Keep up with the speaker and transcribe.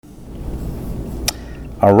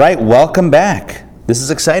All right, welcome back. This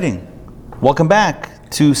is exciting. Welcome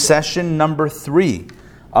back to session number 3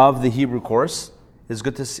 of the Hebrew course. It's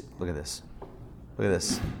good to see. Look at this. Look at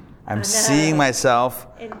this. I'm seeing myself,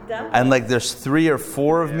 and like there's 3 or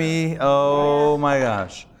 4 of me. Oh my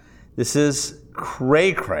gosh. This is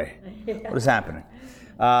cray-cray. What is happening?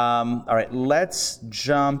 All right, let's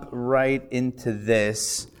jump right into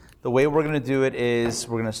this. The way we're going to do it is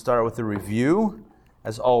we're going to start with a review,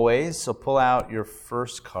 as always. So pull out your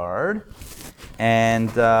first card,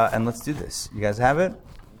 and let's do this. You guys have it?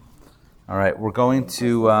 All right, we're going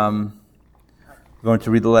to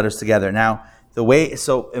read the letters together. Now, the way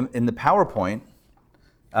in the PowerPoint,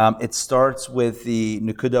 it starts with the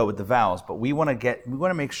nukuda, with the vowels, but we want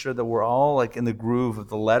to make sure that we're all like in the groove of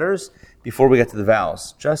the letters before we get to the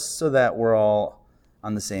vowels, just so that we're all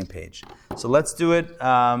on the same page. So let's do it.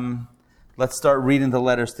 Let's start reading the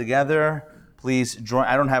letters together. Please join.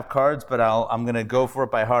 I don't have cards, but I'm going to go for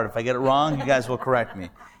it by heart. If I get it wrong, you guys will correct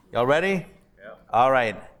me. Y'all ready? Yeah. All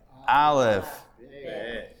right. Aleph.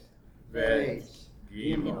 Bet. Beis.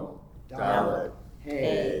 Gimel. Dalet.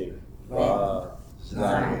 Hey. Vav.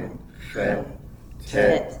 Zayin. Chet.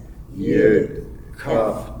 Tet. Yud.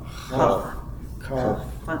 Kaf. Chaf. Kaf.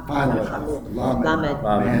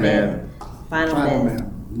 Lamed. Mem. Final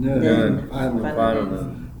Mem. Nun. Final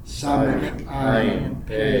Nun. Samech, Ayin,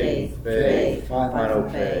 Pei, Final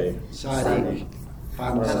Pei, Sadik,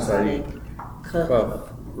 Final Sadik, Kuf,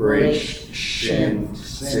 Resh, Shin,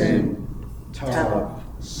 Sin, Tav,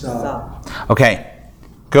 Sav. Okay,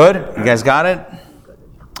 good. You guys got it?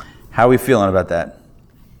 How are we feeling about that?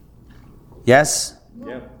 Yes?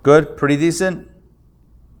 Yep. Good? Pretty decent?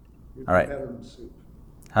 All right. Better than soup.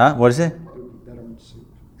 Huh? What is it? Better than soup.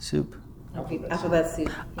 Soup. Alphabet soup.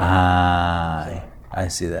 I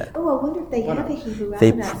see that. Oh, I wonder if they have a Hebrew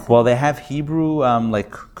alphabet. They have Hebrew like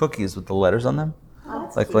cookies with the letters on them,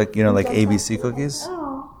 like ABC cookies.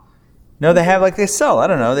 Oh. No, they sell. I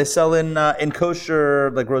don't know. They sell in kosher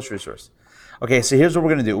like grocery stores. Okay, so here's what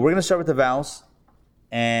we're gonna do. We're gonna start with the vowels,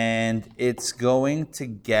 and it's going to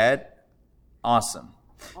get awesome.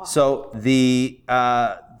 So the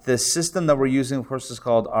system that we're using, of course, is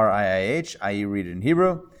called RIIH. I.e., read it in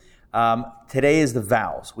Hebrew. Today is the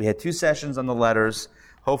vowels. We had 2 sessions on the letters.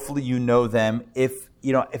 Hopefully you know them. If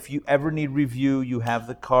you ever need review, you have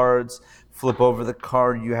the cards. Flip over the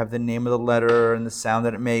card. You have the name of the letter and the sound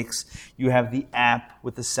that it makes. You have the app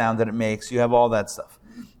with the sound that it makes. You have all that stuff.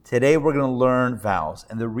 Today we're going to learn vowels.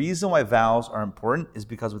 And the reason why vowels are important is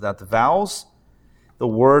because without the vowels, the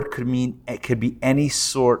word could be any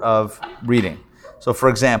sort of reading. So for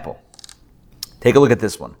example, take a look at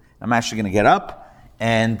this one. I'm actually going to get up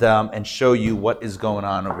and show you what is going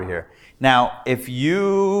on over here. Now, if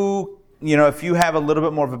you have a little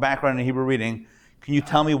bit more of a background in Hebrew reading, can you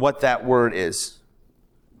tell me what that word is?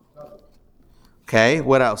 Okay,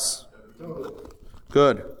 what else?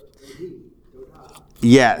 Good.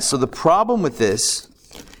 Yeah, so the problem with this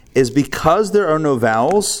is because there are no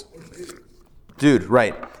vowels,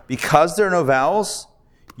 because there are no vowels,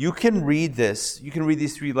 you can read this. You can read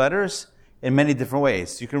these 3 letters in many different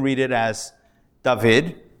ways. You can read it as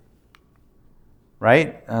David,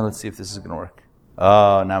 right? Let's see if this is going to work.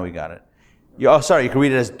 Oh, now we got it. You can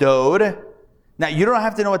read it as Dod. Now, you don't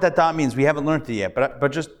have to know what that dot means. We haven't learned it yet,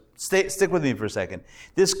 but just stick with me for a second.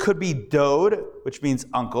 This could be Dod, which means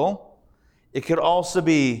uncle. It could also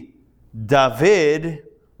be David,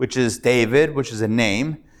 which is David, which is a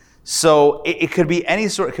name. So it could be any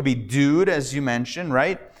sort. It could be dude, as you mentioned,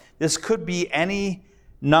 right? This could be any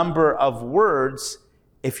number of words.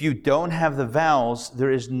 If you don't have the vowels,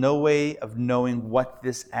 there is no way of knowing what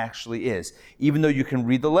this actually is. Even though you can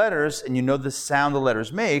read the letters and you know the sound the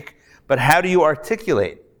letters make, but how do you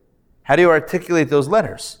articulate? How do you articulate those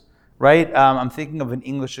letters, right? I'm thinking of an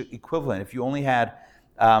English equivalent. If you only had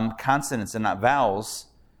consonants and not vowels,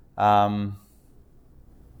 what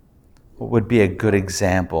would be a good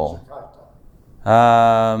example?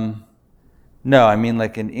 No, I mean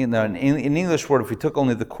like an English word, if we took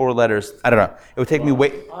only the core letters, I don't know. It would take me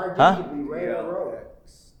way... Huh?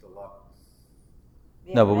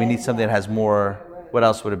 No, but we need something that has more... What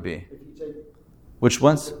else would it be? Which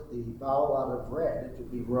ones? The vowel out of red, it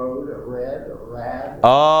could be road or red or rad.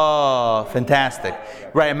 Oh, fantastic.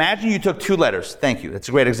 Right, imagine you took 2 letters. Thank you, that's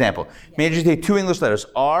a great example. Imagine you take 2 English letters,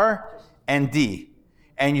 R and D.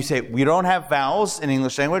 And you say, we don't have vowels in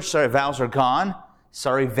English language. Sorry, vowels are gone.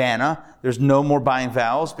 Sorry, Vanna. There's no more buying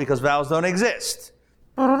vowels because vowels don't exist.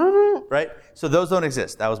 Right? So those don't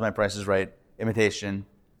exist. That was my Price is Right imitation.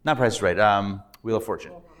 Not Price is Right, Wheel of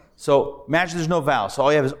Fortune. So imagine there's no vowels. So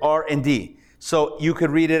all you have is R and D. So you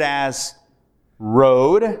could read it as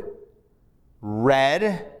road,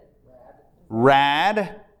 red,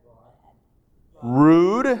 rad,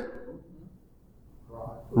 rude,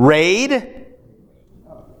 raid.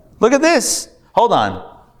 Look at this. Hold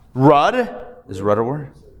on. Rud. Is rud a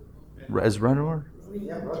word? Is rud a word?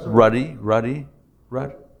 Ruddy, ruddy,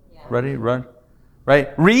 rud. Ruddy, rud. Right?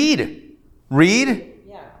 Read. Read.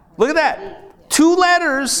 Look at that. 2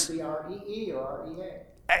 letters. R-E-E or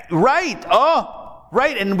R-E-A. Right. Oh,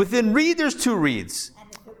 right. And within read, there's 2 reads. And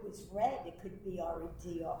if it was red, it could be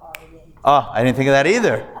R-E-D or R-E-A. Oh, I didn't think of that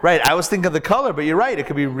either. Right. I was thinking of the color, but you're right. It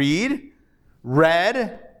could be read,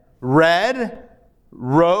 red, red,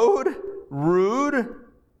 road, rude,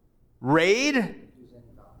 raid.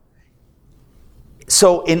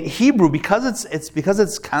 So in Hebrew, because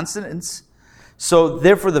it's consonants, so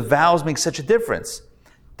therefore the vowels make such a difference.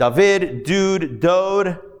 David, dude,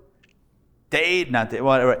 dode, dade, not dade,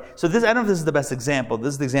 whatever. So this, I don't know if this is the best example.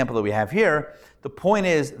 This is the example that we have here. The point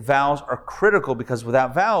is, vowels are critical because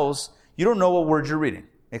without vowels, you don't know what words you're reading.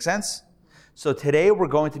 Make sense? So today we're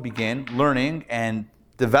going to begin learning and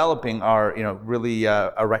developing our, really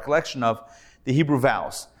a recollection of the Hebrew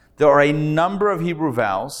vowels. There are a number of Hebrew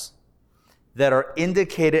vowels that are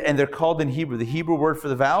indicated, and they're called in Hebrew. The Hebrew word for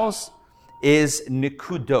the vowels is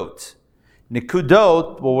nikudot.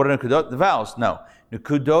 Nikudot, well, what are nikudot? The vowels? No.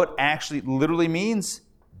 Nikudot actually literally means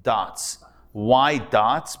dots. Why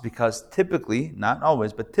dots? Because typically, not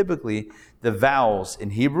always, but typically, the vowels in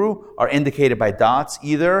Hebrew are indicated by dots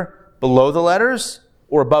either below the letters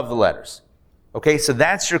or above the letters. Okay, so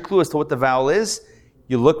that's your clue as to what the vowel is.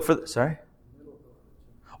 You look for,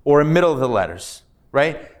 or in the middle of the letters,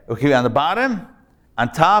 right? Okay, on the bottom,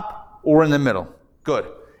 on top, or in the middle.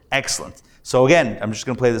 Good. Excellent. So again, I'm just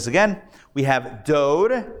going to play this again. We have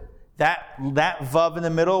dode, that vav in the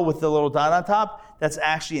middle with the little dot on top. That's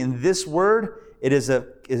actually in this word. It is a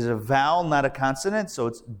vowel, not a consonant. So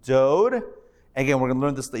it's dode. Again, we're going to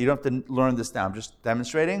learn this. You don't have to learn this now. I'm just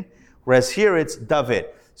demonstrating. Whereas here it's David.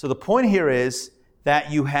 So the point here is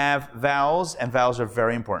that you have vowels, and vowels are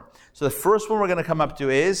very important. So the first one we're going to come up to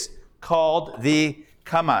is called the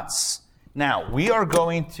kamats. Now, we are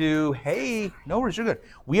going to, no worries, you're good.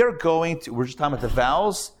 We're just talking about the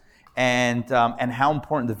vowels and how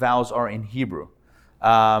important the vowels are in Hebrew.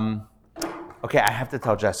 Okay, I have to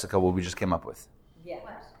tell Jessica what we just came up with. Yes.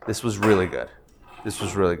 This was really good.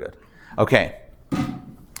 Okay,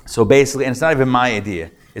 so basically, and it's not even my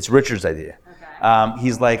idea, it's Richard's idea. Okay.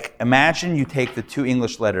 He's like, imagine you take the 2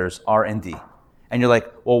 English letters, R and D, and you're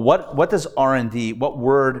like, well, what does R and D, what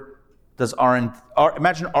word does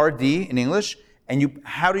imagine RD in English, and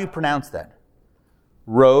how do you pronounce that?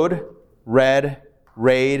 Road, red,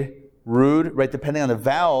 raid, rude, right? Depending on the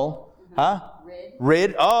vowel, huh?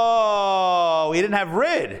 Rid. Oh, we didn't have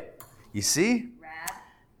rid. You see?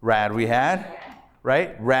 Rad we had,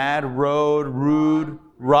 right? Rad, road, rude,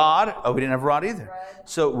 rod. Oh, we didn't have rod either.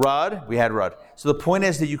 So rod, we had rod. So the point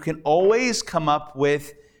is that you can always come up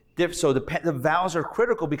with so the vowels are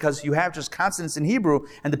critical because you have just consonants in Hebrew,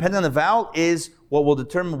 and depending on the vowel is what will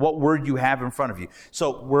determine what word you have in front of you.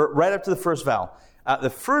 So we're right up to the first vowel. The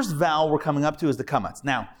first vowel we're coming up to is the kamats.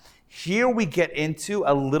 Now, here we get into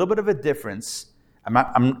a little bit of a difference.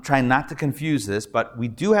 I'm trying not to confuse this, but we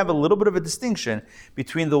do have a little bit of a distinction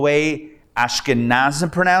between the way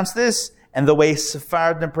Ashkenazim pronounce this and the way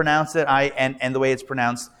Sephardim pronounce it, and the way it's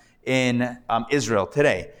pronounced in Israel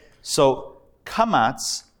today. So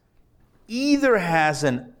kamats either has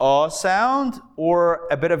an sound or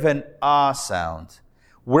a bit of an sound.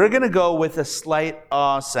 We're going to go with a slight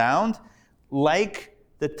sound, like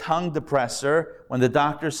the tongue depressor when the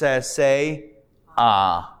doctor says, say,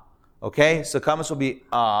 Okay, so kamats will be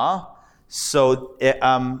So,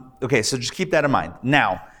 so just keep that in mind.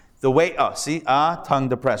 Now, the way, tongue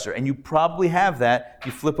depressor. And you probably have that.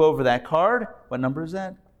 You flip over that card. What number is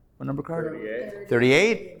that? What number card? 38.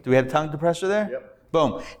 38? Do we have tongue depressor there? Yep.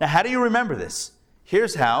 Boom. Now, how do you remember this?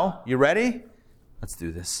 Here's how. You ready? Let's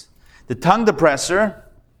do this. The tongue depressor,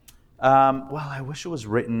 I wish it was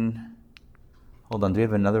written. Hold on, do we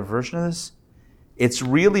have another version of this? It's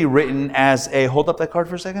really written as hold up that card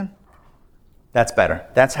for a second. That's better.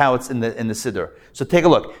 That's how it's in the siddur. So take a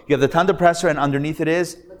look. You have the tongue depressor, and underneath it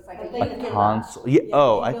is a tonsil. It's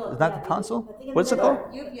not the tonsil? What's it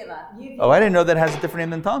called? Uvula. Oh, I didn't know that has a different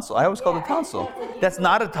name than tonsil. I always called it tonsil. That's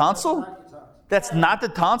not a tonsil? That's not the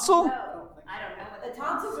tonsil? No, I don't know. The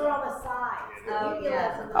tonsils are on the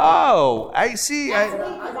sides. Oh, I see.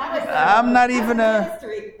 I'm not even a... Oh,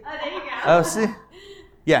 there you go. Oh, see?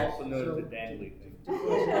 Yeah. Also known as the dangly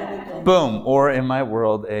thing. Boom. Or in my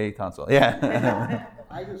world, a tonsil. Yeah.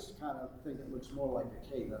 I just kind of think it looks more like a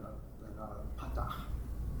K than a patah.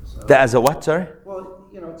 So, That as a what, sorry? well,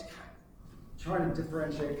 it's trying to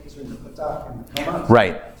differentiate between the patak and the kamatz.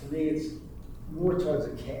 Right. To me, it's more towards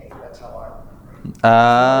a K. That's how I remember.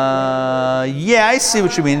 Yeah, I see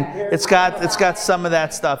what you mean. It's got some of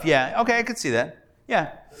that stuff. Yeah. Okay, I could see that.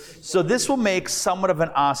 Yeah. So this will make somewhat of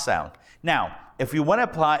an ah sound. Now, if we want to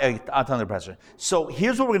apply under pressure, so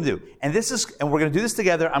here's what we're going to do, and we're going to do this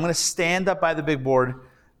together. I'm going to stand up by the big board,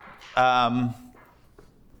 and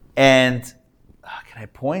can I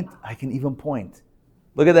point? I can even point.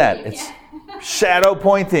 Look at that. It's shadow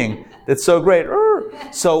pointing. That's so great.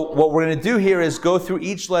 So what we're going to do here is go through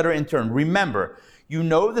each letter in turn. Remember, you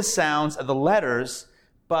know the sounds of the letters,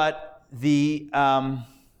 but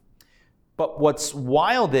what's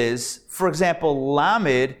wild is, for example,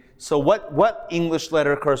 lamed. So what English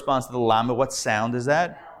letter corresponds to the lamed? What sound is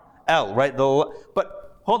that? L, right?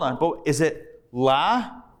 But hold on. But is it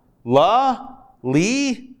la,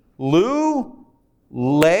 li, lu,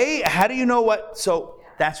 lay? How do you know what? So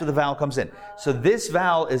that's where the vowel comes in. So this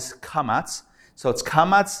vowel is kamatz. So it's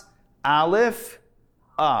kamatz aleph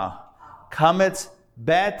kamatz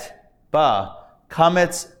bet ba,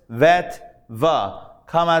 kamatz vet va,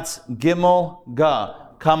 kamatz gimel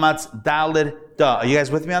ga, kamatz dalid da. Are you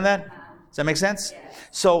guys with me on that? Does that make sense?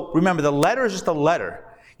 So remember, the letter is just a letter.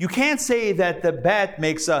 You can't say that the bet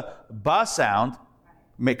makes a ba sound.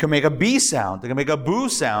 It can make a B sound. It can make a boo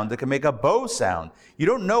sound. It can make a bo sound. You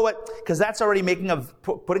don't know it because that's already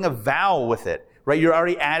putting a vowel with it, right? You're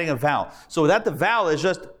already adding a vowel. So without the vowel, it's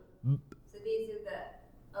just. So these are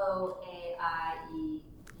the O, A, I, E,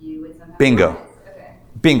 U, and sometimes. Bingo. Okay.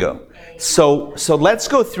 Bingo. So let's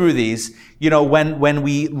go through these. You know, when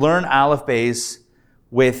we learn Aleph Beis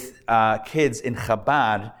with kids in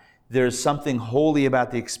Chabad, there's something holy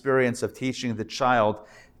about the experience of teaching the child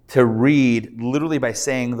to read literally by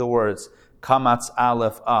saying the words kamatz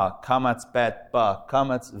aleph kamatz bet ba,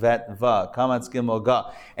 kamatz vet va, kamatz gimel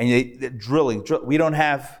ga, and drilling.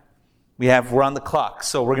 We're on the clock,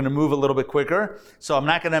 so we're going to move a little bit quicker. So we're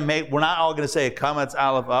not all going to say kamatz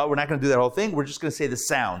aleph. We're not going to do that whole thing. We're just going to say the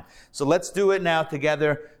sound. So let's do it now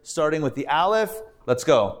together, starting with the aleph. Let's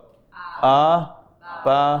go. A,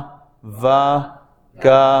 ba, va,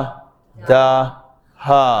 ga, da,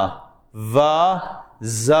 ha, va,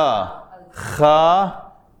 za,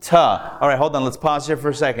 cha, ta. All right, hold on. Let's pause here for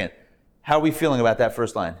a second. How are we feeling about that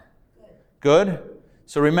first line? Good?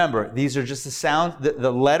 So remember, these are just the sound,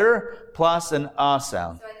 the letter plus an ah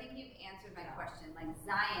sound. So I think you've answered my question. Like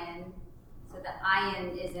Zion, so the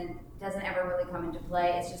ayin doesn't ever really come into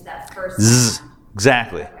play. It's just that first sound.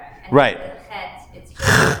 Exactly. Okay. And Right. The het, it's just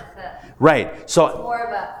the Right. So it's more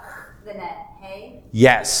of a than a hey.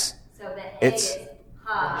 yes. So the hey It's is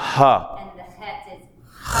ha. ha. And the het is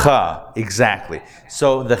Ha. Exactly.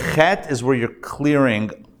 So the chet is where you're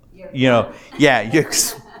clearing,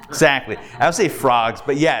 exactly. I would say frogs,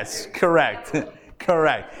 but yes, correct.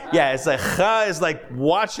 Correct. Yeah, it's like cha is like,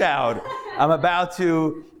 watch out. I'm about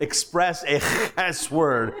to express a ches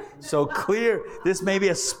word. So clear. This may be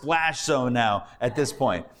a splash zone now at this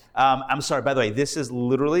point. I'm sorry, by the way, this is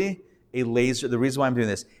literally a laser. The reason why I'm doing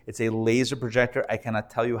this, it's a laser projector. I cannot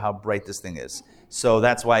tell you how bright this thing is. So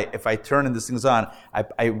that's why if I turn and this thing's on,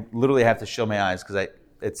 I literally have to shield my eyes because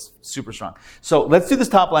it's super strong. So let's do this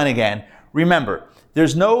top line again. Remember,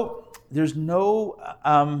 there's no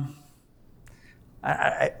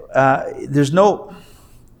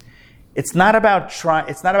it's not about shortcuts.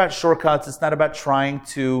 It's not about trying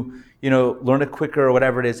to, learn it quicker or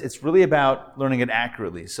whatever it is. It's really about learning it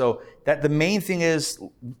accurately. So that the main thing is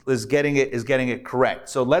getting it correct.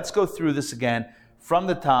 So let's go through this again from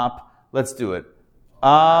the top. Let's do it.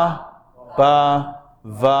 A, ba,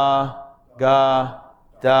 va, ga,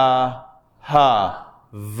 da, ha,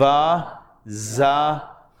 va, za,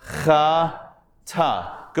 cha,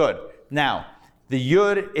 ta. Good. Now, the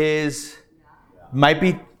yud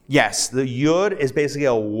the yud is basically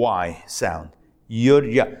a Y sound.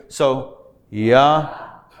 Yud, ya. So, ya,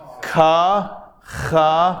 ka,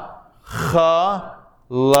 cha, cha,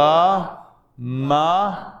 la,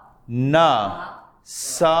 ma, na,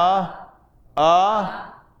 sa,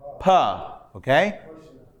 a, pa. Okay?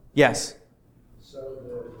 Yes? So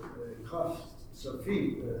the kaf,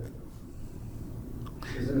 feet,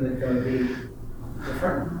 isn't it going to be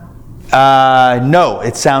different? No,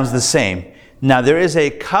 it sounds the same. Now there is a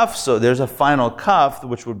kaf, so there's a final kaf,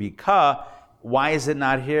 which would be ka. Why is it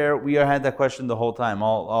not here? We had that question the whole time,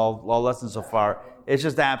 all lessons so far. It's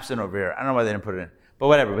just absent over here. I don't know why they didn't put it in, but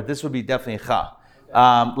whatever. But this would be definitely cha.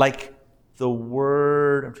 Like the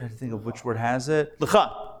word, I'm trying to think of which word has it.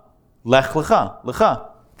 Lecha, lech lecha, lecha.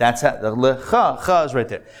 That's how the lecha, cha is right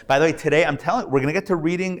there. By the way, today we're going to get to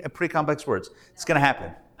reading pretty complex words. It's going to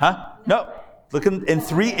happen, huh? No. Look in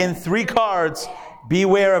three cards.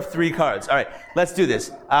 Beware of 3 cards. All right, let's do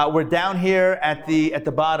this. We're down here at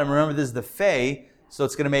the bottom. Remember, this is the fe, so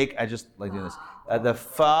it's going to make. I just like doing this. The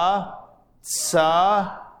fa,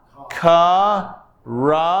 sa, ka,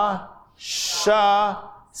 ra, sha,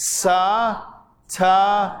 sa,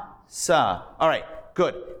 ta, sa. All right,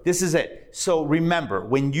 good. This is it. So remember,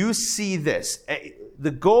 when you see this,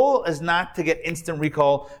 the goal is not to get instant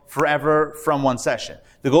recall forever from one session.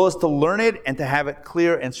 The goal is to learn it and to have it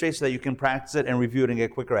clear and straight so that you can practice it and review it and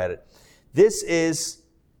get quicker at it. This is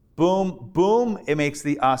boom, boom. It makes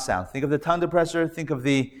the ah sound. Think of the tongue depressor. Think of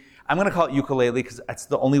the, I'm going to call it ukulele because that's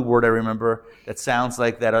the only word I remember that sounds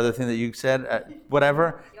like that other thing that you said.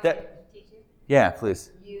 Whatever. That, teach you? yeah,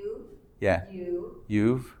 please. You. Yeah. You.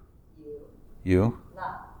 You've. You. You.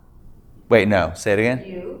 La. Wait, no. Say it again.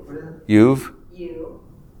 You. You've. You.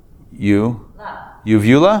 You. La.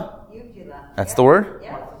 Uvula. Uvula. That's the word?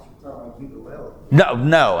 Yeah.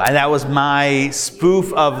 No, and that was my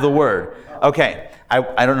spoof of the word. Okay,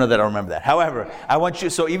 I don't know that I remember that. However, I want you,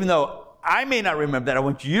 so even though I may not remember that, I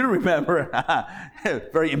want you to remember.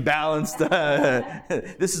 Very imbalanced.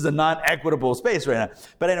 This is a non-equitable space right now.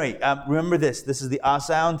 But anyway, remember this. This is the ah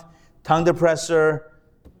sound, tongue depressor,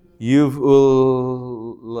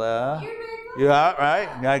 uvula. You are, right?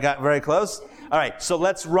 I got very close. All right, so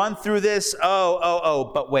let's run through this.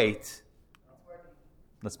 But wait.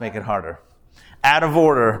 Let's make it harder. Out of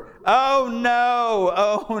order. Oh no,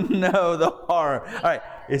 the horror. All right,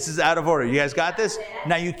 this is out of order. You guys got this?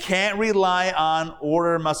 Now you can't rely on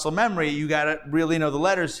order muscle memory. You got to really know the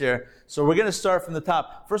letters here. So we're going to start from the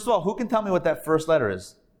top. First of all, who can tell me what that first letter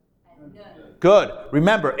is? Good.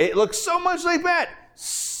 Remember, it looks so much like that.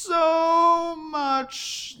 So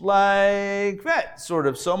much like that. Sort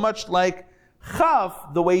of. So much like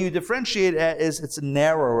chaf. The way you differentiate it is it's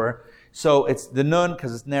narrower. So it's the nun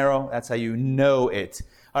because it's narrow. That's how you know it.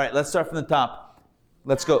 All right, let's start from the top.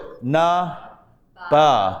 Let's go. Na,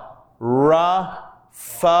 ba, ra,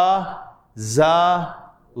 fa, za,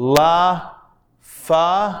 la,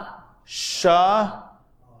 fa, sha,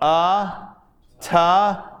 a,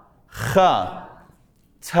 ta, cha,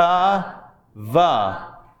 ta,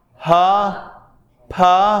 va, ha,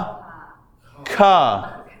 pa,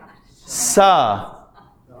 ka, sa,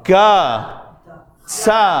 ga,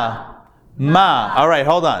 sa, ma. All right,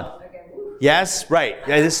 hold on. Yes, right.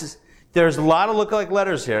 Yeah, there's a lot of look-alike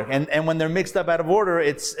letters here, and when they're mixed up out of order,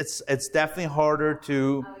 it's definitely harder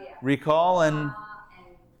to recall. And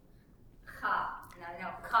Ka.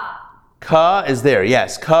 Ka is there.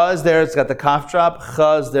 Yes, ka is there. It's got the cough drop.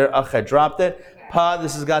 Cha is there. Ach, I dropped it. Pa.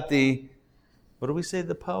 This has got the. What do we say?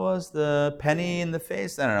 The pa was the penny in the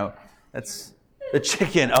face. I don't know. That's the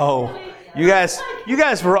chicken. Oh, you guys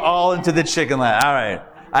were all into the chicken line. All right.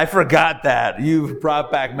 I forgot that. You've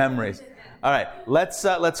brought back memories. All right,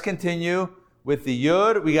 let's continue with the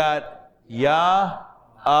yud. We got ya,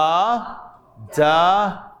 a,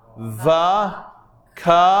 da, va,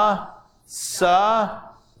 ka, sa,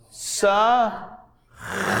 cha.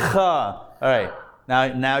 All right,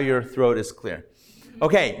 now your throat is clear.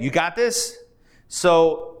 Okay, you got this?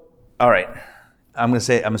 So, all right. I'm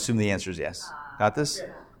assuming the answer is yes. Got this?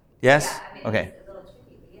 Yes? Okay.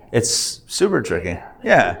 It's super tricky.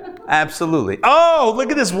 Yeah, absolutely. Oh, look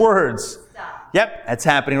at this words. Yep, that's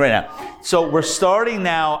happening right now. So we're starting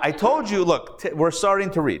now. I told you, look, we're starting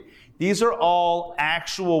to read. These are all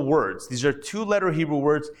actual words. These are 2-letter Hebrew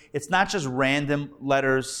words. It's not just random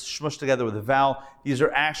letters smushed together with a vowel. These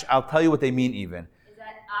are actual, I'll tell you what they mean even. Is that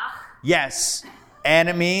ach? Yes, and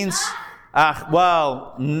it means,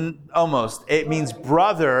 almost. It means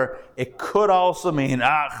brother. It could also mean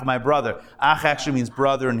ach, my brother. Ach actually means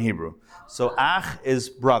brother in Hebrew. So ach is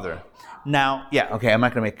brother. Now, I'm not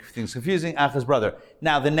going to make things confusing. Ach is brother.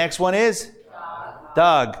 Now, the next one is?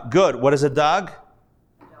 Dog. Good. What is a dog?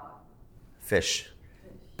 Fish.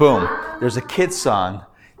 Boom. There's a kid's song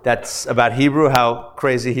that's about Hebrew, how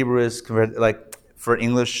crazy Hebrew is compared, like for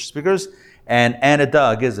English speakers. And a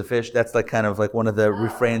dog is a fish. That's like kind of like one of the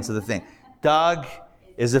refrains of the thing. Dog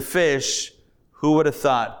is a fish. Who would have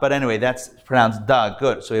thought? But anyway, that's pronounced dog.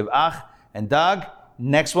 Good. So we have ach and dog.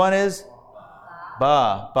 Next one is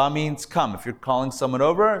ba. Ba means come. If you're calling someone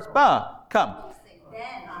over, it's ba, come. Ben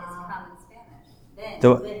is come in Spanish.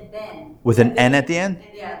 Ben. With an N at the end?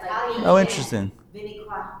 Yeah, Oh, interesting.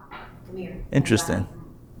 Come here. Interesting.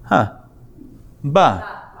 Huh.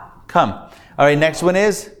 Ba. Come. All right, next one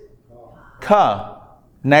is ka.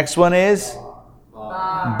 Next one is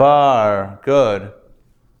bar. Good.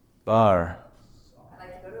 Bar. I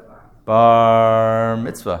like to go to a bar. Bar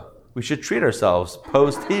mitzvah. We should treat ourselves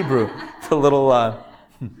post-Hebrew. It's a little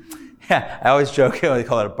Yeah, I always joke, they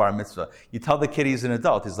call it a bar mitzvah. You tell the kid he's an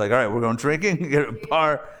adult. He's like, all right, we're going drinking, you get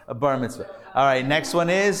a bar mitzvah. All right, next one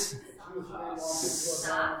is?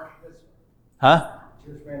 Huh?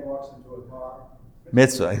 Jewish man walks into a bar.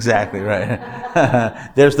 Mitzvah, exactly, right.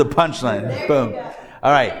 There's the punchline. Boom.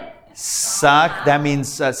 All right. Sak, that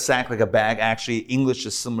means sack, like a bag. Actually, English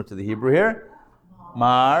is similar to the Hebrew here.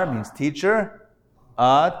 Mar means teacher.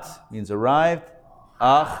 At means arrived.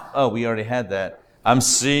 Ach, oh, we already had that. I'm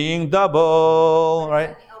seeing double,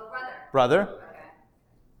 right? Oh, Brother.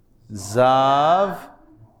 Zav,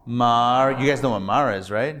 Mar. You guys know what Mar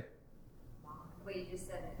is, right? Wait, you just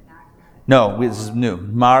said it. No, this is new.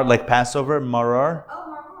 Mar, like Passover, Marar. Oh,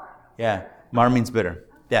 maror. Yeah, Mar means bitter.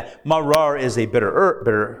 Yeah, Marar is a bitter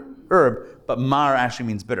herb, but Mar actually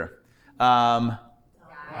means bitter.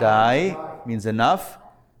 Dai means enough.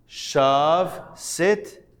 Shav,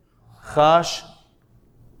 sit. Chash,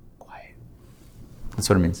 quiet. That's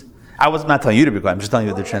what it means. I was not telling you to be quiet. I'm just telling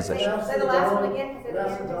you the translation. Say the last one again.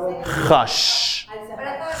 Chash.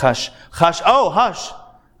 Chash. Chash. Oh, hush.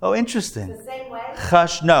 Oh, interesting. The same way?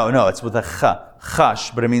 Chash. No, it's with a cha.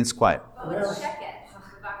 Chash, but it means quiet. Oh, let's check it.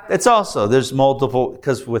 It's also, there's multiple,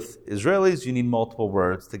 because with Israelis, you need multiple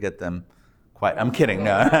words to get them quiet. I'm kidding.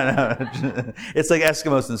 No. It's like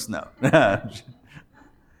Eskimos in snow.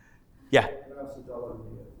 Yeah.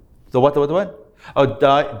 The what?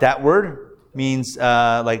 Oh, that word means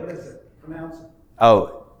like. What is it? Pronounce it.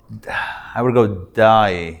 Oh, I would go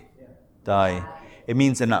die. Die. It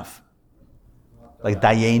means enough. Like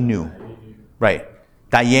dayenu. Right.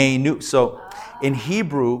 Dayenu. So in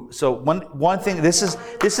Hebrew, so one thing, this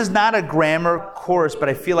is not a grammar course, but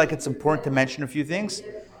I feel like it's important to mention a few things.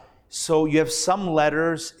 So you have some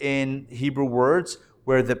letters in Hebrew words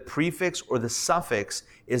where the prefix or the suffix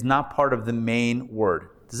is not part of the main word.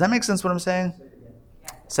 Does that make sense what I'm saying?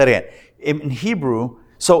 Say it again. In Hebrew,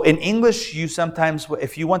 so in English, you sometimes,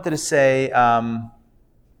 if you wanted to say,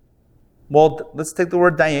 well, let's take the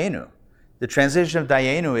word dayenu. The translation of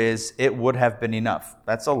dayenu is, it would have been enough.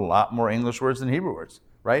 That's a lot more English words than Hebrew words,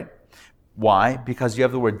 right? Why? Because you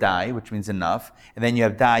have the word dai, which means enough, and then you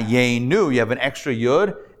have dayenu, you have an extra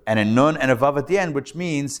yud, and a nun, and a vav at the end, which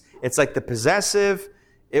means it's like the possessive,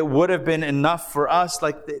 it would have been enough for us,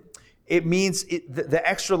 like it means the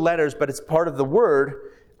extra letters, but it's part of the word,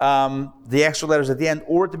 the extra letters at the end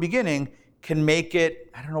or at the beginning can make it,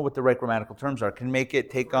 I don't know what the right grammatical terms are, can make it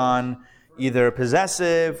take on either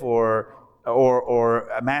possessive or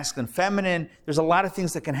a masculine, feminine. There's a lot of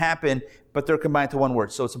things that can happen, but they're combined to one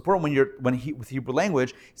word. So it's important with Hebrew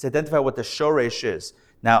language is to identify what the shoresh is.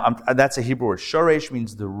 Now, that's a Hebrew word. Shoresh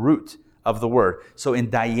means the root of the word. So in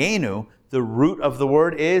dayenu, the root of the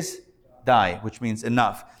word is dai, which means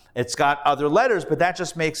enough. It's got other letters, but that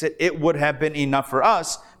just makes it would have been enough for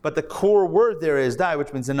us. But the core word there is dai,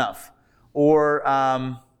 which means enough. Or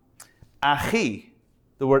achi,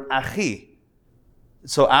 the word achi.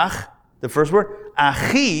 So ach, the first word,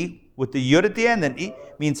 achi, with the yud at the end, and i,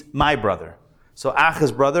 means my brother. So ach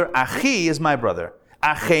is brother, achi is my brother.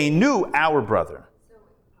 Achenu, our brother. So,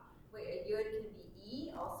 wait, a yud can be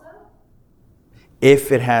e also?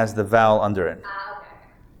 If it has the vowel under it. Okay.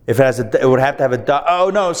 If it has it would have to have a da. Oh,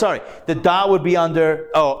 no, sorry. The da would be under,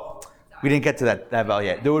 we didn't get to that vowel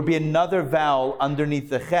yet. There would be another vowel underneath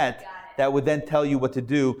the chet that would then tell you what to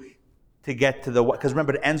do to get to the y. Because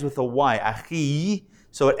remember, it ends with a y. Achi,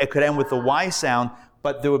 so it could end with the y sound,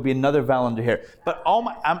 but there would be another vowel under here. But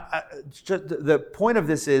the point of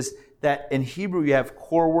this is that in Hebrew you have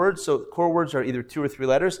core words. So core words are either 2 or 3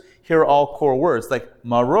 letters. Here are all core words, like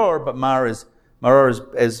maror, but maror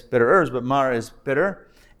is bitter herbs, but mar is bitter.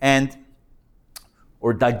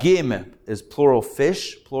 Or dagim is plural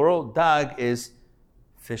fish, plural. Dag is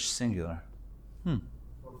fish singular. Well,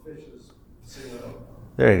 fish is singular.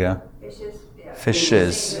 There you go. Fishes? Yeah.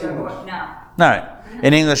 Fishes. No. All right.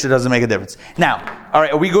 In English, it doesn't make a difference. Now, all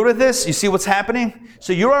right, are we good with this? You see what's happening?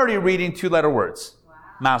 So you're already reading 2-letter words. Wow.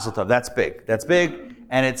 Mazel tov. That's big. That's big.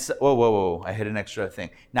 And it's, whoa. I hit an extra thing.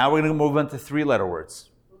 Now we're going to move on to 3-letter words.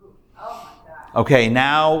 Oh my God. Okay,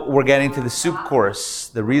 now we're getting to the soup course.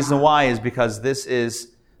 The reason why is because this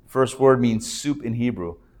is, first word means soup in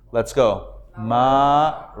Hebrew. Let's go.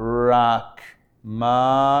 Marak.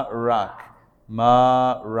 Marak.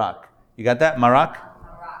 Marak. You got that? Marak?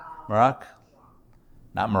 Marak.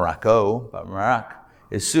 Not Morocco, but Marak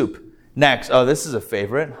is soup. Next, this is a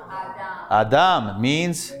favorite. Adam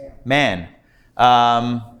means man.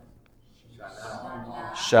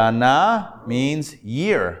 Shana means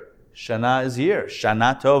year. Shana is year.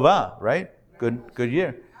 Shana tova, right? Good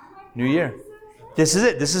year. New year. This is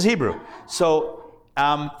it. This is Hebrew. So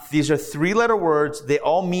These are 3-letter words. They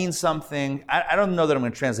all mean something. I don't know that I'm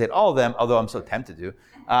going to translate all of them, although I'm so tempted to.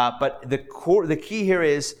 But the key here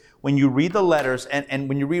is when you read the letters and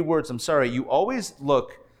when you read words, you always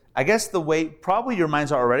look, I guess the way, probably your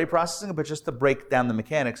minds are already processing it, but just to break down the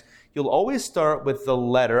mechanics, you'll always start with the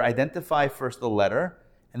letter, identify first the letter,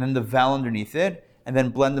 and then the vowel underneath it, and then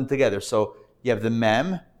blend them together. So you have the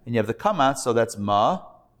mem, and you have the kamat, so that's ma.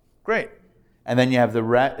 Great. And then you have the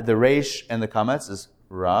resh and the kamatz is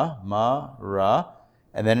ra, ma, ra.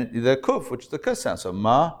 And then the kuf, which is the kus sound. So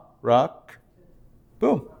ma, rak,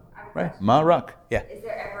 boom. Right, ma, rak. Yeah. Is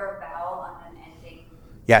there ever a vowel on an ending?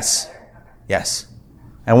 Yes. Letter? Okay. Yes.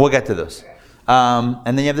 And we'll get to those. And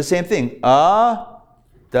then you have the same thing.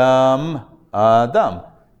 Adam,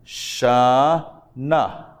 sha,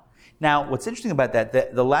 na. Now, what's interesting about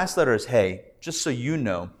that, the last letter is hey. Just so you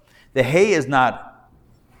know, the hey is not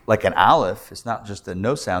like an aleph. It's not just a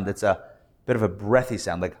no sound. It's a bit of a breathy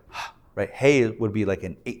sound, like right. Hey would be like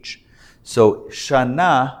an H. So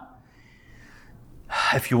shana,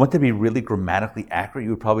 if you want to be really grammatically accurate,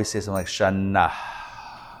 you would probably say something like shana.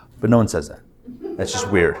 But no one says that. That's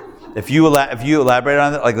just weird. If you elaborate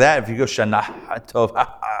on it like that, if you go shana tov,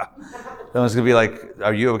 someone's gonna be like,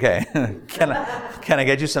 "Are you okay? Can I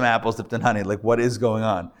get you some apples dipped in honey? Like, what is going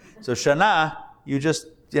on?" So shana, you just,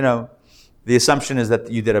 the assumption is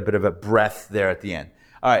that you did a bit of a breath there at the end.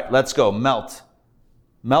 All right, let's go. Melt.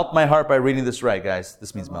 Melt my heart by reading this right, guys.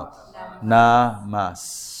 This means melt.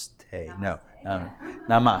 Namaste. No.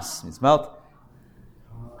 Namas means melt.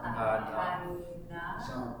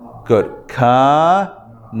 Good.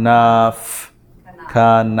 Kanaf.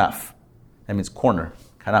 Kanaf. That means corner.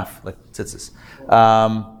 Kanaf, like tzitzis.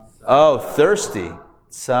 Thirsty.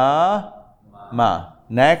 Tsa-ma.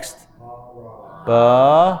 Next.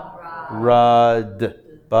 Barad.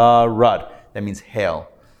 Barad. That means hail.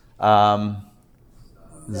 Zacha.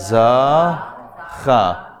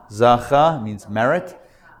 Zacha means merit.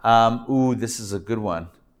 This is a good one.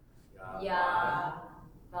 Yavan?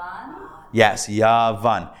 Yes,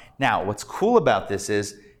 Yavan. Now, what's cool about this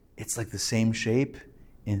is it's like the same shape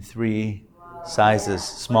in 3 sizes,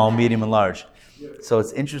 small, medium, and large. So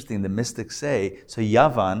it's interesting, the mystics say, so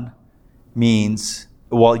Yavan means,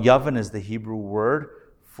 Yavan is the Hebrew word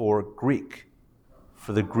for Greek,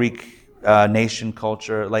 for the Greek nation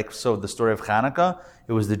culture. So the story of Hanukkah,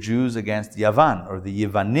 it was the Jews against Yavan, or the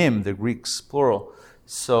Yevanim, the Greeks, plural.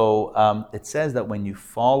 So it says that when you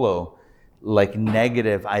follow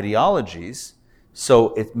negative ideologies,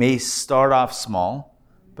 so it may start off small,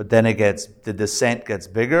 but then the descent gets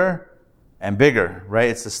bigger and bigger, right?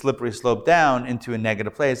 It's a slippery slope down into a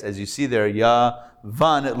negative place. As you see there,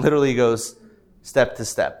 Yavan, it literally goes step to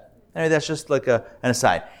step. Anyway, that's just like an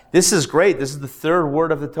aside. This is great. This is the 3rd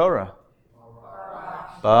word of the Torah.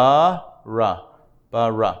 Bara.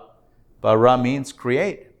 Bara. Bara means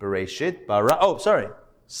create. Bereshit, bara.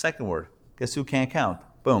 2nd word. Guess who can't count?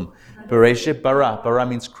 Boom. Bereshit, bara. Bara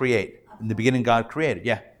means create. In the beginning, God created.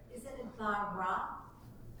 Yeah. Isn't it bara?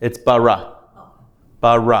 It's bara.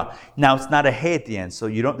 Bara. Now, it's not a hey at the end, so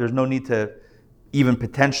there's no need to even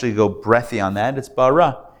potentially go breathy on that. It's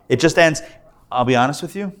bara. It just ends. I'll be honest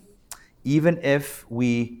with you. Even if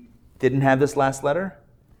we didn't have this last letter,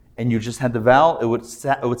 and you just had the vowel, it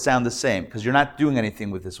would sound the same, because you're not doing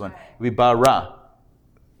anything with this one. It would be bara.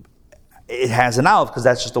 It has an aleph, because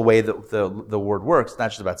that's just the way that the word works. It's not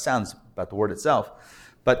just about sounds, about the word itself.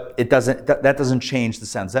 But it doesn't. That doesn't change the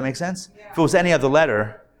sound. Does that make sense? Yeah. If it was any other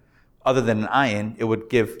letter, other than an ayin, it would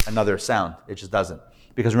give another sound. It just doesn't.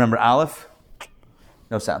 Because remember, aleph,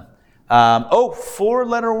 no sound.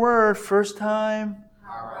 4-letter word, first time.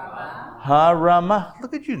 Harama.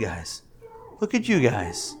 Look at you guys.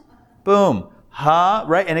 Boom. Ha,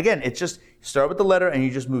 right? And again, it's just, you start with the letter and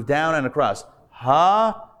you just move down and across.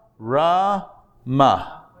 Ha-ra-ma.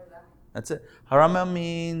 That's it. Harama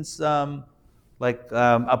means uplifted.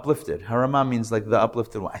 Harama means like the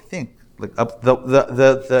uplifted one. I think like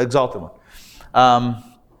the exalted one.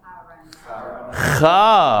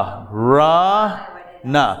 Cha-ra-na.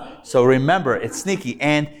 So remember, it's sneaky.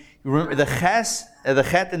 And remember the chet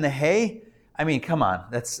and the hey. I mean, come on.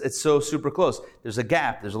 It's so super close. There's a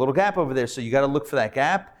gap. There's a little gap over there. So you got to look for that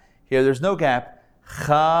gap. Here, there's no gap.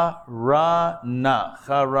 Charana.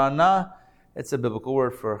 Charana. It's a biblical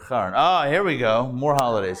word for charan. Here we go. More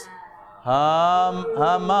holidays.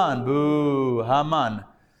 Haman. Boo. Haman.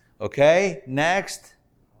 Okay. Next.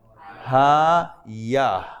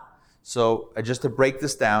 Ha-ya. So just to break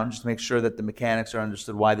this down, just to make sure that the mechanics are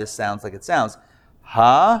understood why this sounds like it sounds.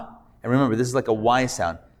 Ha. And remember, this is like a Y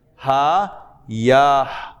sound. Ha-ya.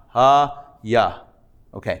 Ha-ya.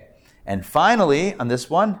 Okay. And finally, on this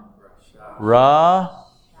one,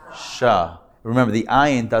 Rasha. Remember, the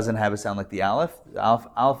ayin doesn't have a sound like the aleph. The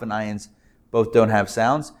aleph and ayins both don't have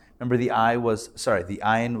sounds. Remember, the ayin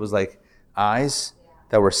was like eyes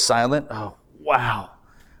that were silent. Oh, wow.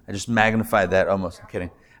 I just magnified that almost. I'm kidding.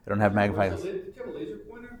 I don't have magnified. Did you have a laser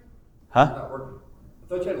pointer? Huh? Not working. I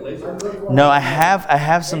thought you had a laser pointer. No, I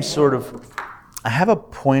have some sort of, I have a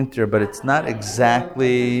pointer, but it's not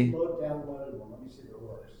exactly,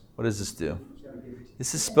 what does this do?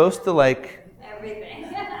 This is supposed to like,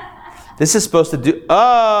 Everything. this is supposed to do,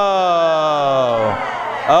 oh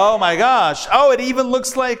my gosh. Oh, it even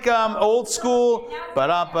looks like old school,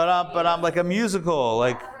 like a musical,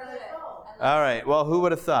 like, all right, well, who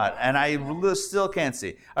would have thought? And I still can't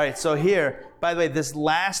see. All right, so here, by the way, this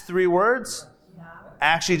last three words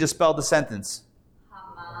actually just spelled the sentence.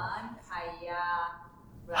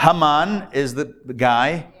 Haman is the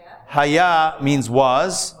guy. Haya means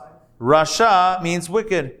was. Rasha means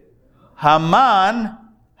wicked. Haman,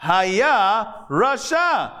 Haya,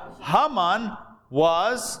 Rasha. Haman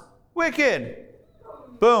was wicked.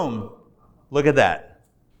 Boom. Look at that.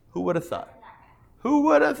 Who would have thought? Who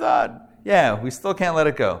would have thought? Yeah, we still can't let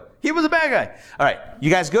it go. He was a bad guy. All right,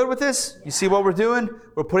 you guys good with this? You see what we're doing?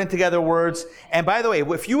 We're putting together words. And by the way,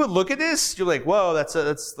 if you would look at this, you're like, whoa, that's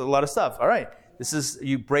a lot of stuff. All right, this is,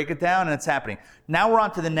 you break it down and it's happening. Now we're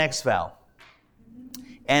on to the next vowel.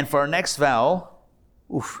 And for our next vowel,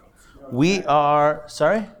 we are,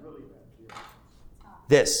 sorry?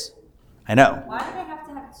 This. I know. Why do they have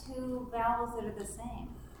to have two vowels that are the same?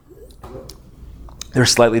 They're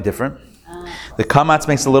slightly different. The kamatz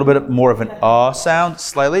makes a little bit more of an sound,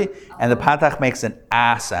 slightly, and the patach makes an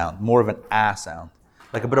sound, more of an sound,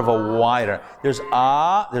 like a bit of a wider. There's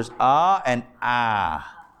and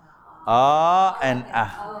and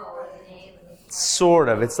sort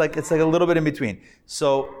of. It's like a little bit in between.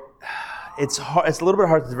 So it's hard. It's a little bit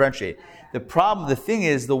hard to differentiate. The thing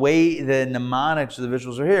is, the way the mnemonics or the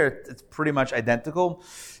visuals are here, it's pretty much identical.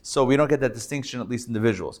 So we don't get that distinction, at least in the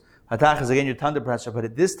visuals. Hatach is again your tongue depressor, but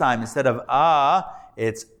at this time, instead of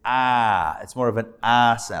it's It's more of an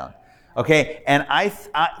sound. Okay, and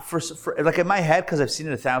for like in my head, because I've seen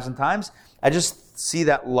it 1,000 times, I just see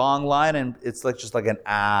that long line, and it's like just like an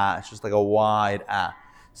It's just like a wide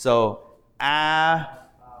So ba,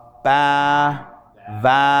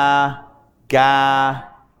 va, ga,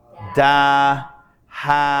 da,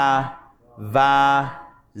 ha, va,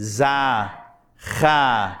 za,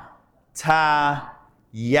 cha, ta,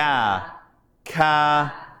 ya,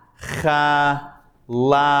 ka, cha,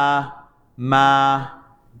 la, ma,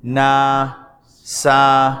 na,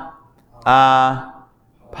 sa, pa,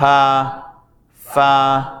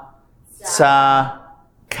 fa, sa,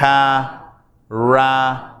 ka,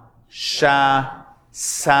 ra, sha,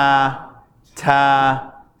 sa,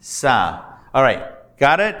 ta, sa. All right,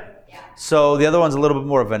 got it? Yeah. So the other one's a little bit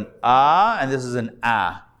more of an and this is an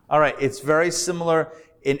All right, it's very similar.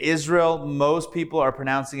 In Israel, most people are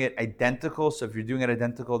pronouncing it identical. So if you're doing it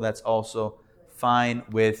identical, that's also fine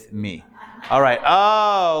with me. All right.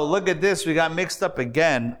 Oh, look at this. We got mixed up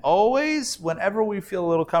again. Always, whenever we feel a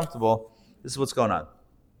little comfortable, this is what's going on.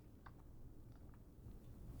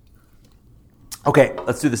 Okay,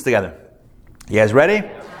 let's do this together. You guys ready?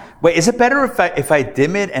 Wait, is it better if I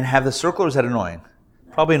dim it and have the circle, or is that annoying?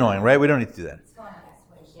 Probably annoying, right? We don't need to do that.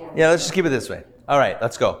 Yeah, let's just keep it this way. All right,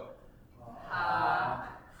 let's go.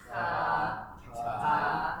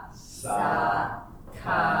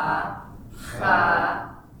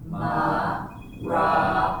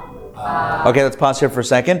 Okay, let's pause here for a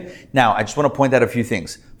second. Now, I just want to point out a few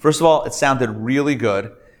things. First of all, it sounded really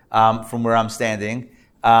good from where I'm standing.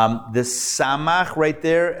 The samach right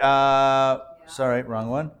there, sorry, wrong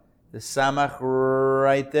one. The samach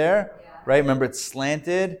right there, right? Remember, it's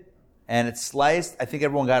slanted and it's sliced. I think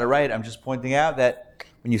everyone got it right. I'm just pointing out that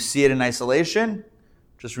when you see it in isolation,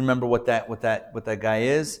 just remember what that guy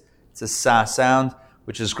is. It's a sa sound,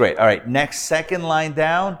 which is great. All right, next, second line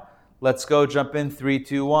down. Let's go, jump in, 3,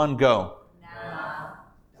 2, 1, go.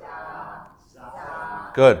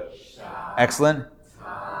 Good. Excellent.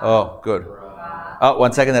 Oh, good. Oh,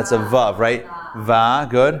 1 second, that's a vav, right? Va,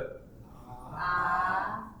 good.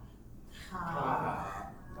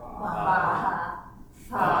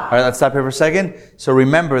 All right, let's stop here for a second. So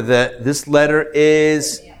remember that this letter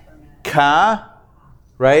is ka,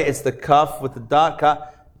 right? It's the kaf with the dot, ka.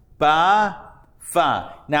 Ba,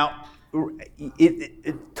 fa. Now,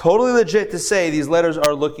 it's totally legit to say these letters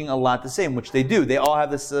are looking a lot the same, which they do. They all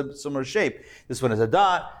have this similar shape. This one has a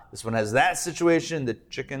dot. This one has that situation, the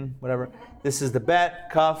chicken, whatever. This is the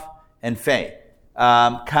bet, kaf, and fe.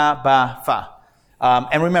 Ka, ba, fa.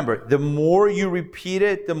 And remember, the more you repeat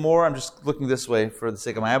it, the more, I'm just looking this way for the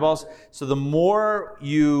sake of my eyeballs, so the more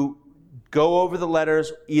you go over the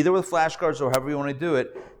letters, either with flashcards or however you want to do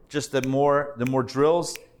it, just the more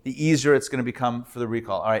drills, the easier it's going to become for the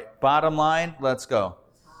recall. All right, bottom line, let's go.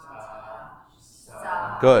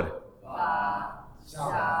 Good.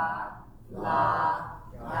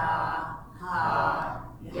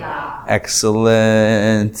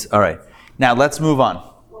 Excellent. All right, now let's move on.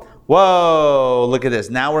 Whoa, look at this.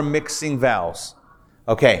 Now we're mixing vowels.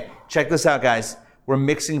 Okay, check this out, guys. We're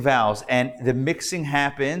mixing vowels, and the mixing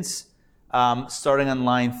happens starting on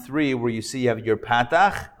line 3, where you see you have your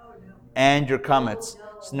patach and your kametz.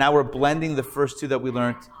 So now we're blending the first two that we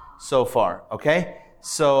learned so far, okay?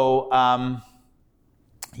 So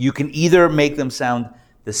you can either make them sound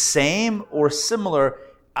the same or similar.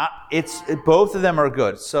 Both of them are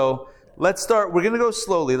good. So let's start. We're going to go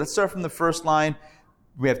slowly. Let's start from the first line.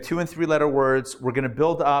 We have 2 and 3 letter words. We're going to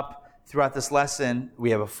build up throughout this lesson.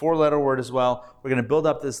 We have a 4-letter word as well. We're going to build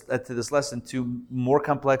up to this lesson to more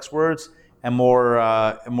complex words and more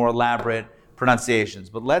elaborate pronunciations.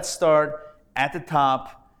 But let's start at the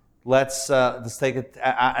top. Let's take it,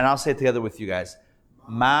 and I'll say it together with you guys.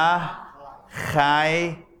 Ma,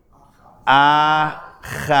 chai,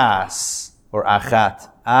 achas, or achat,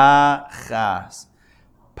 achas,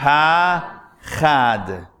 pa,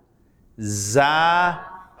 chad, zachal,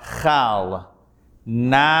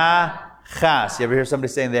 nachas. You ever hear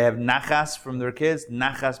somebody saying they have nachas from their kids?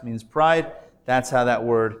 Nachas means pride. That's how that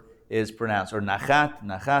word is pronounced. Or nachat,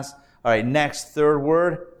 nachas. All right, next, third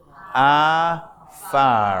word.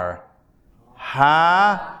 Afar.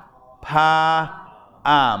 Ha, pa,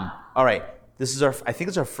 am. All right, I think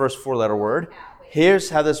it's our first 4-letter word.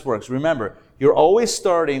 Here's how this works. Remember, you're always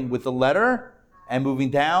starting with the letter and moving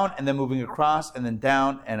down and then moving across and then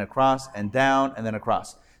down and across and down and then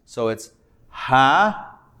across. So it's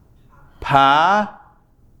ha, pa,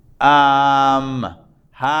 am.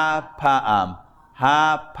 Ha, pa, am.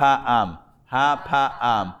 Ha, pa, am. Ha, pa,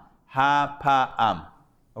 am. Ha, pa, am.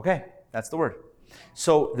 Okay, that's the word.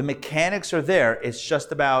 So the mechanics are there. It's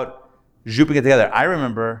just about zooping it together. I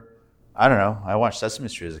remember, I don't know, I watched Sesame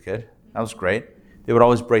Street as a kid. That was great. They would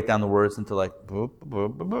always break down the words into like,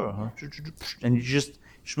 and you just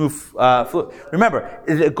move fluent. Remember,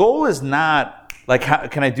 the goal is not like, how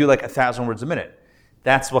can I do like 1,000 words a minute?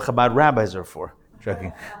 That's what Chabad rabbis are for.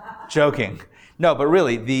 Joking. No, but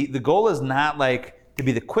really, the goal is not like to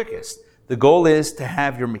be the quickest. The goal is to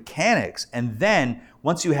have your mechanics, and then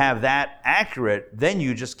once you have that accurate, then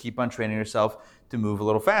you just keep on training yourself to move a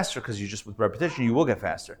little faster, because you just, with repetition, you will get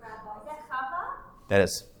faster. Is that chava? That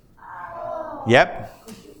is. Yep.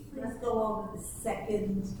 Let's go over the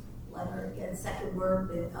second letter again, second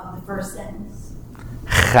word of the first sentence.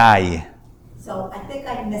 Chai. So I think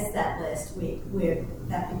I missed that last week where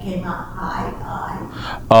that became a I.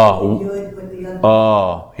 Oh. Yud with the other.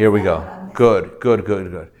 Oh, here we go. Good.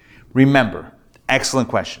 Remember, excellent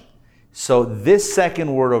question. So this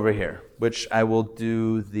second word over here, which I will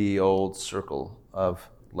do the old circle of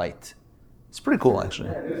light. It's pretty cool,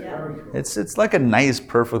 actually. It's like a nice,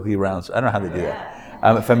 perfectly round. I don't know how they do that.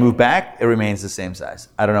 If I move back, it remains the same size.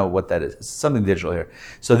 I don't know what that is. It's something digital here.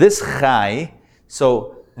 So this chai,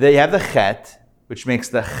 so they have the chet, which makes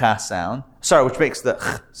the cha sound. Sorry, which makes the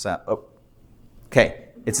ch sound. Oh. Okay,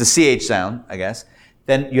 it's the ch sound, I guess.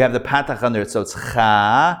 Then you have the patach under it, so it's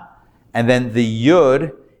cha. And then the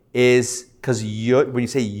yud is, because yud, when you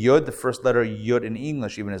say yud, the first letter yud in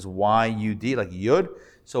English even is Y-U-D, like yud.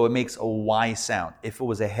 So it makes a Y sound. If it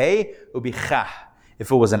was a hey, it would be cha.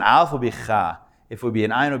 If it was an alf, it would be cha. If it would be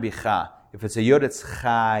an ayin, it would be cha. If it's a yud, it's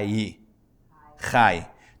chai. Chai.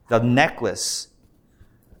 The necklace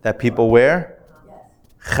that people wear,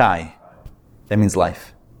 chai. That means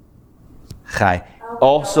life. Chai.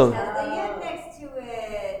 Also, Has the yud next to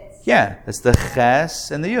it. yeah, that's the ches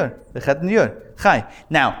and the yud. The chet and the yud. Chai.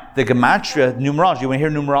 Now, the gematria, numerology. You want to hear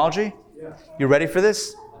numerology? Yeah. You ready for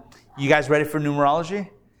this? You guys ready for numerology?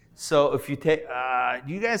 So if you take,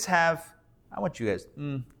 you guys have, I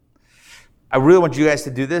really want you guys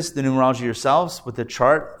to do this, the numerology yourselves with the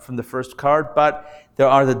chart from the first card, but there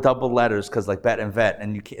are the double letters, because like bet and vet,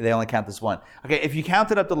 and they only count this one. Okay, if you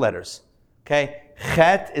counted up the letters, okay,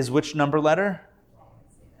 chet is which number letter?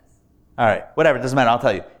 All right, whatever, it doesn't matter, I'll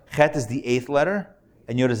tell you. Chet is the 8th letter,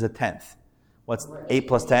 and yod is the 10th. What's 8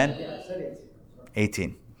 plus 10?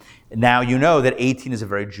 18. Now you know that 18 is a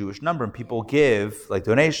very Jewish number, and people give, like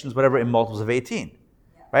donations, whatever, in multiples of 18,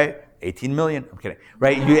 right? 18 million, I'm kidding,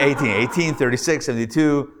 right? You 18, 36,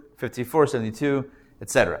 72, 54, 72,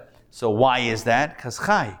 etc. So why is that? Because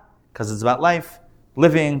chai, because it's about life,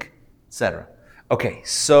 living, etc. Okay,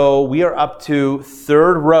 so we are up to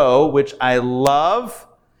third row, which I love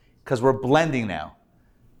because we're blending now.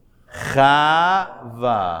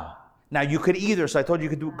 Chava. Now you could either, so I told you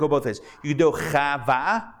could go both ways. You could do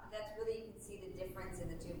chava. That's really, you can see the difference in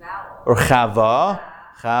the two vowels. Or chava.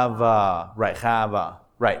 Chava. Right, chava.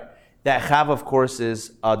 Right. That chava, of course,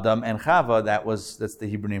 is Adam, and chava, that's the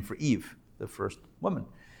Hebrew name for Eve, the first woman.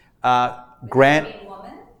 Does that mean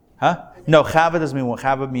woman? Huh? No, chava doesn't mean woman.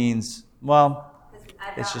 Chava means, well,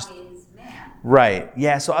 It's just means man. right.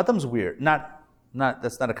 Yeah, so Adam's weird.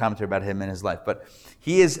 That's not a commentary about him and his life, but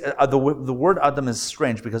he is the word Adam is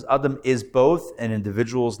strange because Adam is both an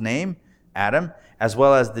individual's name, Adam, as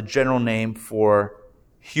well as the general name for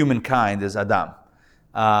humankind is Adam.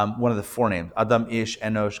 One of the four names: Adam, Ish,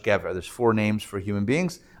 Enosh, Gever. There's four names for human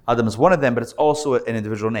beings. Adam is one of them, but it's also an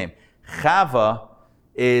individual name. Chava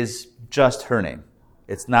is just her name.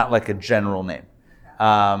 It's not like a general name.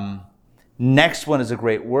 Next one is a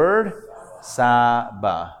great word,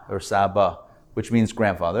 Saba or Saba, which means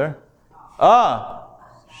grandfather.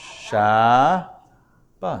 Shabbos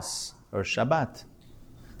or Shabbat.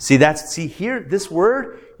 See here, this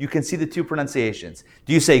word, you can see the two pronunciations.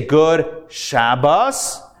 Do you say good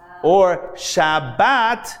Shabbos or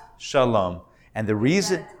Shabbat Shalom? And the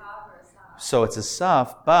reason, so it's a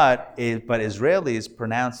saf, but Israelis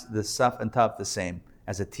pronounce the saf and tav the same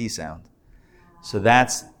as a T sound. So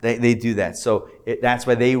they do that. So that's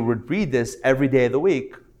why they would read this every day of the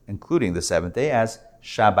week, including the seventh day, as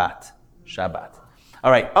Shabbat. Shabbat. All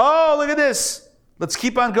right. Oh, look at this. Let's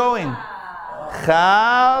keep on going.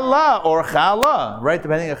 Chala or chala, right?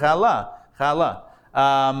 Depending on chala.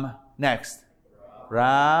 Chala. Next.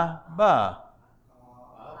 Rabba.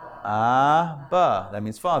 Abba. That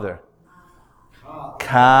means father.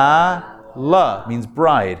 Kala means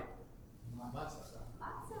bride.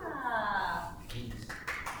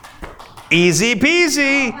 Easy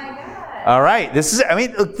peasy. Oh my God. All right. This is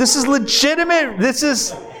legitimate. This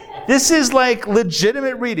is like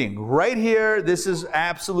legitimate reading. Right here, this is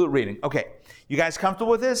absolute reading. Okay. You guys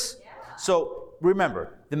comfortable with this? Yeah. So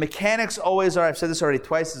remember, the mechanics always are, I've said this already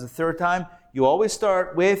twice, this is the third time. You always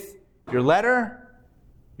start with your letter,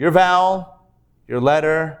 your vowel, your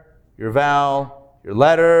letter, your vowel, your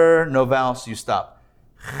letter, no vowel, so you stop.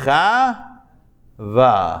 Chava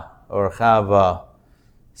or chava.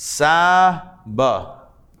 Saba.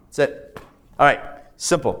 That's it. All right.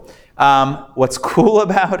 Simple. What's cool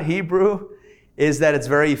about Hebrew is that it's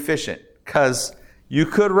very efficient because you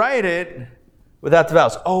could write it without the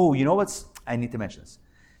vowels. Oh, you know I need to mention this.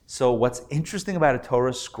 So what's interesting about a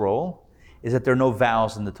Torah scroll is that there are no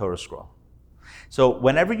vowels in the Torah scroll. So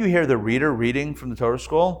whenever you hear the reader reading from the Torah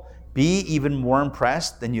scroll, be even more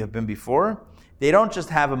impressed than you have been before. They don't just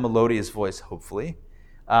have a melodious voice, hopefully,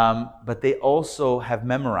 but they also have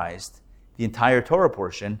memorized the entire Torah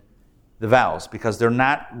portion, the vowels, because they're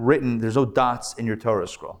not written, there's no dots in your Torah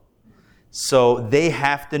scroll. So they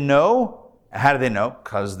have to know. How do they know?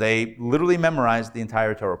 Because they literally memorized the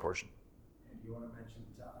entire Torah portion. You want to mention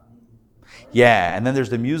Yeah, and then there's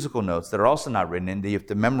the musical notes that are also not written in. You have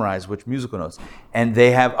to memorize which musical notes. And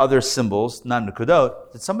they have other symbols, not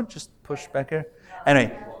nukudot. Did someone just push back here?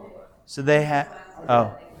 Anyway, so they have,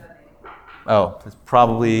 it's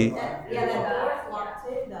probably,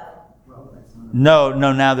 no,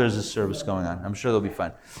 now there's a service going on. I'm sure they'll be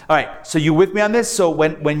fine. All right, so you with me on this? So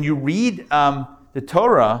when you read the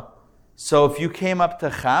Torah, so if you came up to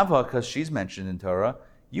Chava, because she's mentioned in Torah,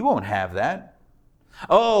 you won't have that.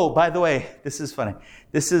 Oh, by the way, this is funny.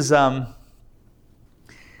 This is, there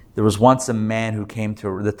was once a man who came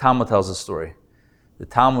to, the Talmud tells a story. The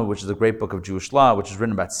Talmud, which is a great book of Jewish law, which was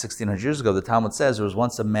written about 1,600 years ago, the Talmud says there was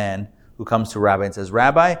once a man who comes to a rabbi and says,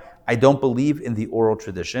 Rabbi, I don't believe in the oral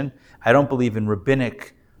tradition. I don't believe in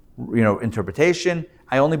rabbinic, interpretation.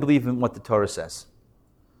 I only believe in what the Torah says.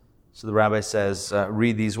 So the rabbi says,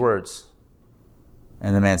 read these words.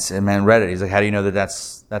 And the man read it. He's like, how do you know that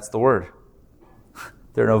that's the word?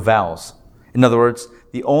 There are no vowels. In other words,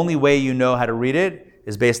 the only way you know how to read it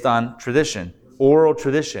is based on tradition, oral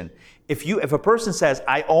tradition. If a person says,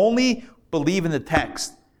 I only believe in the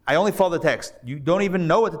text, I only follow the text, you don't even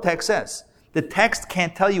know what the text says. The text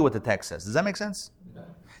can't tell you what the text says. Does that make sense?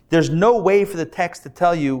 There's no way for the text to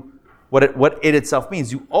tell you what it itself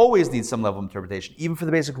means. You always need some level of interpretation, even for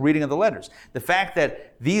the basic reading of the letters. The fact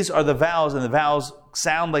that these are the vowels and the vowels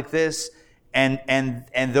sound like this and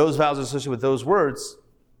those vowels are associated with those words.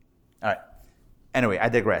 All right. Anyway, I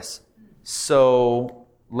digress. So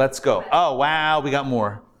let's go. Oh, wow, we got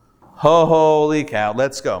more. Holy cow.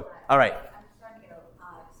 Let's go. All right.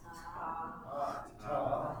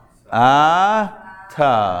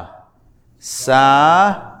 Ata.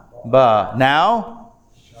 Sa. ba. Now,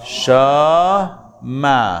 shama.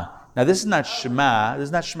 Now this is not shema. This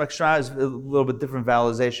is not shema. Shema is a little bit different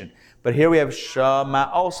vowelization. But here we have shama.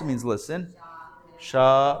 Also means listen.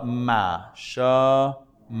 Shama.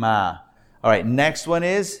 Shama. All right. Next one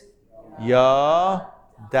is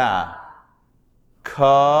yada.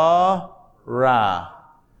 Kara.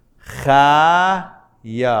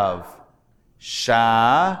 Chayav.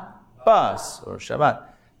 Shabbos or Shabbat.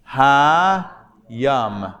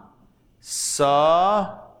 Hayam.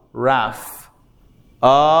 Saraf.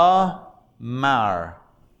 Amar.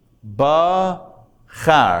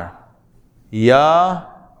 Bachar.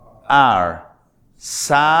 Ya'ar.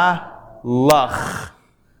 Salach.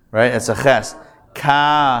 Right? That's a ches.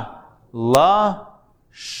 Kala.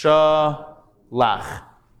 Shalach.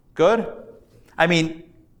 Good? I mean,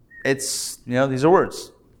 it's, these are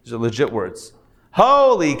words. These are legit words.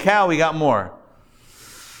 Holy cow, we got more.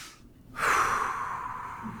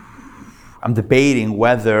 I'm debating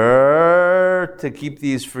whether to keep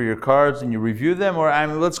these for your cards and you review them, or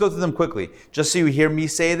let's go through them quickly, just so you hear me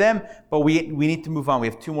say them, but we need to move on. We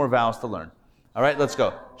have 2 more vowels to learn. All right, let's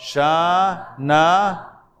go. Sha, na,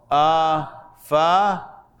 a, fa,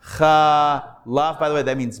 cha, lav. By the way,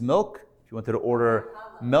 that means milk. If you wanted to order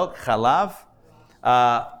milk, chalav.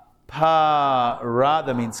 Para,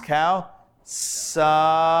 that means cow.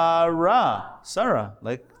 Sarah,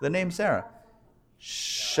 like the name Sarah.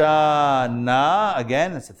 Shana,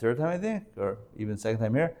 again, that's the 3rd time I think, or even 2nd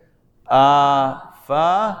time here.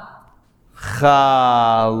 Afa,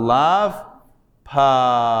 chalav,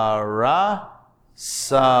 para,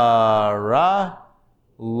 Sarah,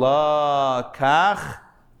 lakach.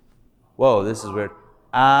 Whoa, this is weird.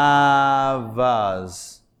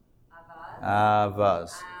 Avaz.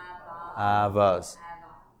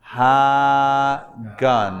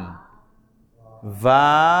 Hagan.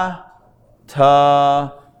 Vatanach.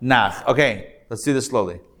 Okay, let's do this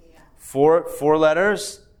slowly. 4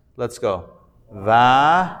 letters. Let's go.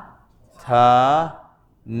 Vatanach.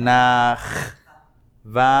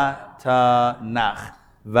 Vatanach.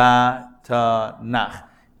 Vatanach.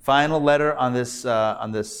 Final letter on this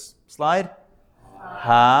slide.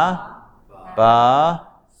 Habasar.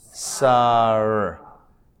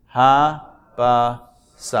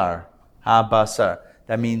 Habasar. Habasar.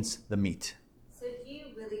 That means the meat. So do you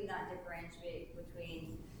really not differentiate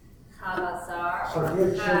between habasar So or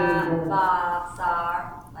your children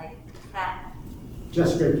habasar, like that?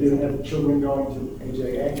 Jessica, do you have children going to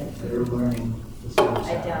AJA? They're learning the same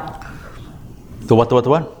I sound. don't. The what?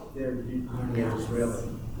 They're learning Israeli.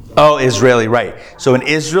 Oh, Israeli, right. So in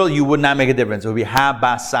Israel, you would not make a difference. It would be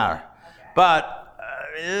habasar. But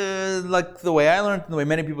like the way I learned, and the way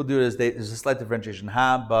many people do it is there's a slight differentiation.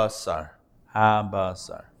 Habasar.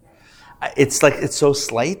 Habasar. It's so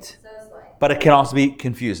slight, but it can also be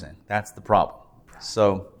confusing. That's the problem.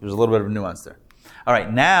 So there's a little bit of nuance there. All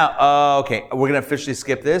right, now, okay, we're going to officially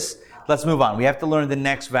skip this. Let's move on. We have to learn the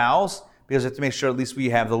next vowels because we have to make sure at least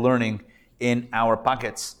we have the learning in our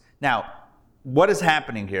pockets. Now, what is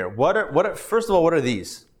happening here? First of all, what are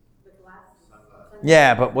these?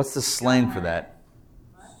 Yeah, but what's the slang for that?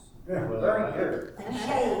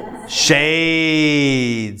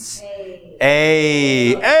 Shades.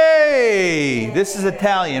 Hey. This is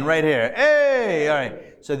Italian right here. Hey. All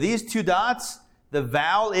right. So these 2 dots, the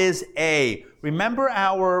vowel is A. Remember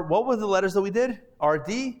what were the letters that we did?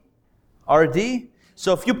 RD? RD?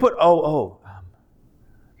 So if you put rod.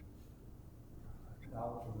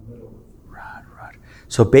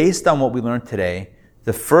 So based on what we learned today,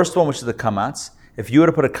 the first one, which is the kamatz, if you were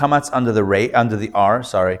to put a kamatz under the R,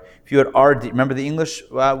 if you had RD, remember the English,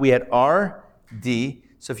 we had RD,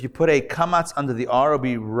 so if you put a kamatz under the R, it would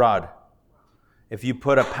be rod. If you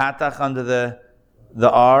put a patach under the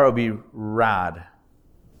R, it would be rad.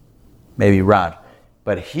 Maybe rad.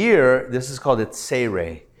 But here, this is called a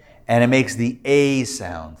tsere, and it makes the A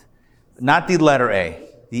sound. Not the letter A.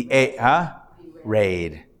 The A,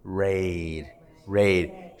 Raid.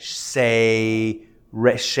 Say,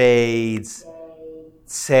 shades.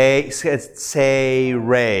 Say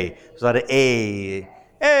Ray. There's a lot of A.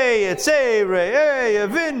 Hey, it's A Ray. Hey,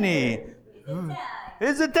 Vinny.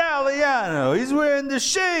 It's Italiano. He's wearing the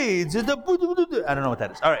shades. I don't know what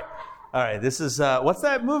that is. All right. This is what's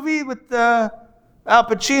that movie with Al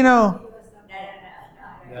Pacino?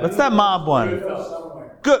 What's that mob one?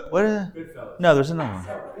 Good. What is it? No, there's another one.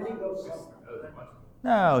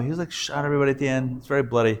 No, he was like shot everybody at the end. It's very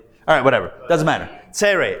bloody. All right, whatever. Doesn't matter.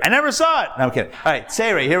 Tsere. I never saw it. No, I'm kidding. All right,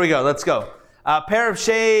 Tsere. Here we go. Let's go. Pair of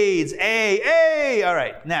shades. A. All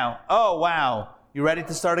right. Now, oh, wow. You ready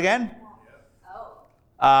to start again?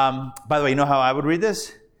 By the way, you know how I would read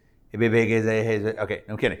this? Okay,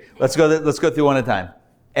 I'm kidding. Let's go through one at a time.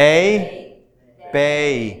 A,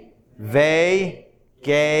 Be, Ve,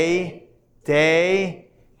 Ge, De,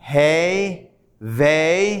 He,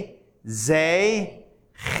 Ve, Ze,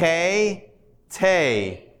 Che,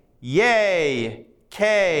 Te, Ye,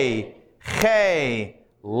 Ke, Che,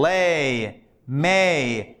 Le,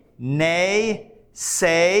 Me, Ne,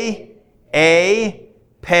 Se, A,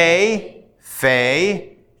 Pe,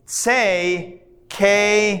 Fe, Tse,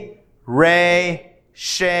 Ke, Re,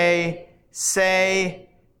 She, Se,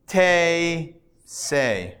 Te,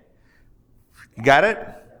 Se. You got it?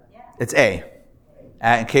 It's A.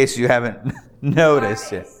 In case you haven't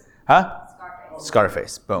noticed it. Huh?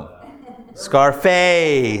 Scarface. Boom.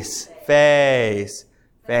 Scarface. Face.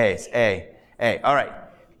 A. All right.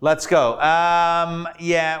 Let's go.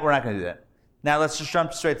 Yeah, we're not going to do that. Now let's just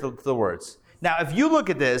jump straight to the words. Now, if you look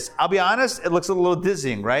at this, I'll be honest, it looks a little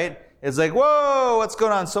dizzying, right? It's like, whoa, what's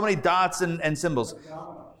going on? So many dots and symbols.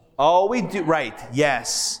 All we do, right,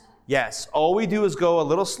 yes. All we do is go a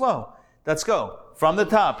little slow. Let's go. From the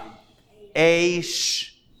top.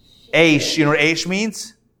 Aish. You know what Aish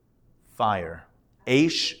means? Fire.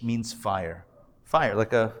 Aish means fire. Fire,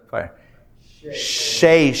 like a fire.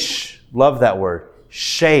 Sheish. Love that word.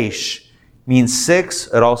 Sheish means 6.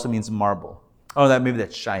 It also means marble. Oh, maybe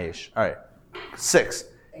that's shaish. All right. 6.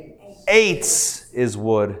 Eitz is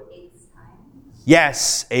wood.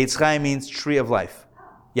 Yes. Eitz Chaim means tree of life.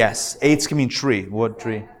 Yes. Eitz can mean tree, wood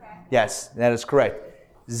tree. Yes, that is correct.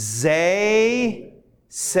 Zay,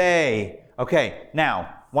 say. Okay, now,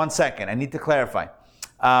 1 second. I need to clarify.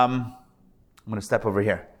 I'm going to step over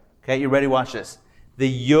here. Okay, you ready? Watch this.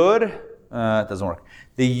 The yud, it doesn't work.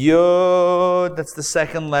 The yud, that's the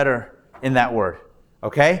second letter in that word.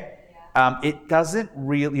 Okay? It doesn't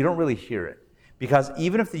really, you don't really hear it. Because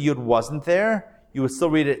even if the yud wasn't there, you would still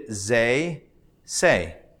read it zay,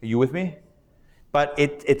 say. Are you with me? But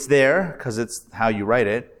it's there because it's how you write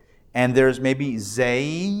it. And there's maybe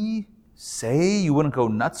zay, say. You wouldn't go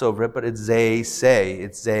nuts over it, but it's zay, say.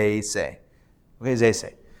 It's zay, say. Okay, zay,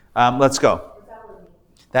 say. Let's go.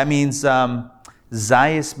 That means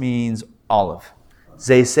zayis means olive.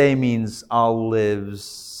 Zay, say means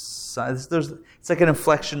olives. It's like an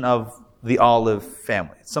inflection of the olive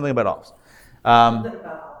family. It's something about olives.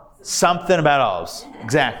 Something about olives.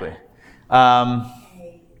 Exactly.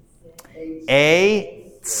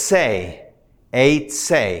 Say.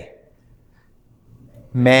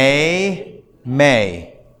 May.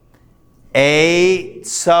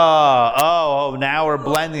 Eitza. Oh, now we're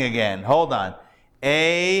blending again. Hold on.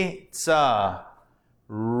 Eitza.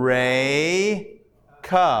 Reka.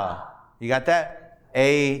 You got that?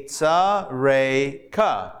 Eitza.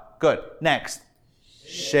 Reka. Good. Next.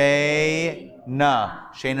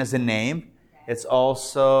 Shena. Shena is a name. It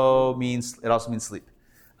also means sleep.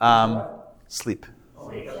 Sleep.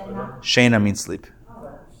 Shena means sleep.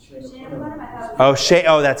 Oh,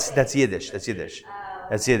 that's Yiddish. That's Yiddish.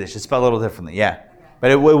 It's spelled a little differently. Yeah,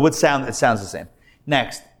 but it sounds the same.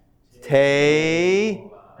 Next,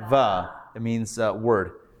 teva. It means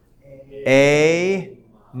word.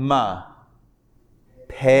 Ma.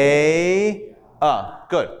 Pei.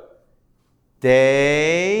 Good.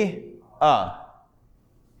 De.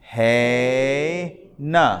 Hey.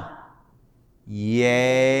 Na.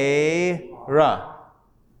 Ye. Ra.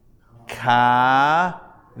 Ka.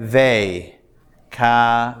 Ve.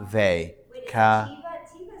 Wait,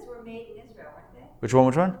 Tevas were made in Israel, weren't they? Which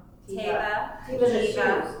one?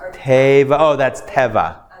 Teva. Oh, that's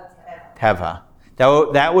Teva. Teva.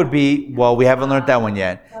 That would be, well, we haven't learned that one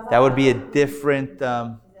yet. That would be a different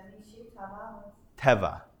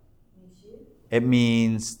Teva. It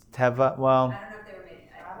means Teva, well, I don't know if they were made.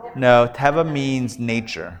 no, Teva means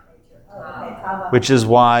nature. Which is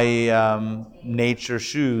why nature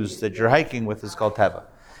shoes that you're hiking with is called Teva.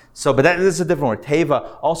 So, but this is a different word.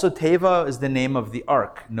 Teva. Also, Teva is the name of the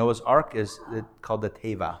ark. Noah's ark is called the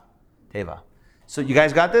Teva. Teva. So, you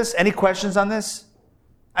guys got this? Any questions on this?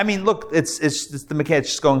 I mean, look, it's the mechanics,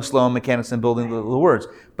 just going slow, mechanics and building the words.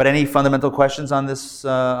 But any fundamental questions on this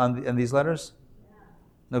on these letters?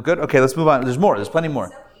 No, good. Okay, let's move on. There's more. There's plenty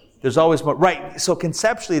more. There's always more. Right. So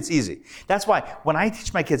conceptually, it's easy. That's why when I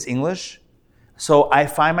teach my kids English, so I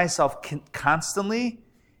find myself constantly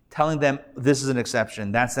telling them this is an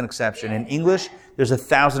exception, that's an exception. In English, there's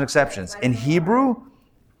 1,000 exceptions. In Hebrew,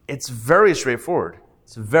 it's very straightforward.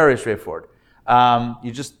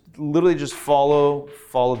 You just literally just follow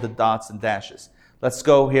the dots and dashes. Let's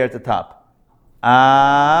go here at the top.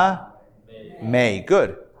 May.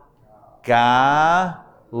 Good. Ga.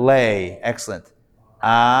 Le. Excellent.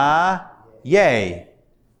 Ye.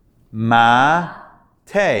 Ma.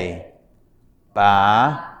 Te.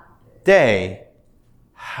 Ba. day,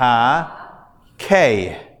 ha,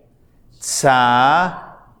 ke,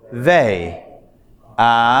 tsa, ve,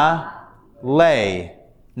 a, lay.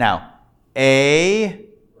 Now, a,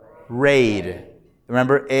 raid.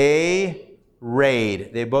 Remember, a,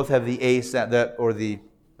 raid. They both have the a sound,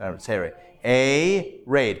 say right. A,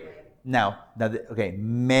 raid. Now, okay,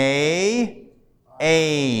 may,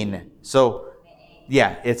 ain. So,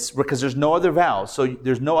 yeah, it's because there's no other vowel. So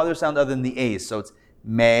there's no other sound other than the a. So it's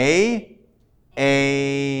may,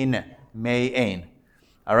 ain. May, ain.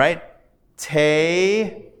 All right?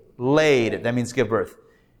 Te, laid. That means give birth.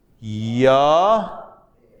 Ya,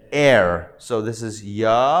 air. So this is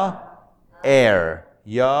ya, air.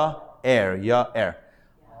 Ya, air. Ya, air.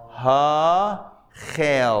 Ha,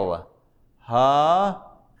 chel. Ha,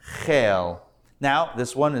 chel. Now,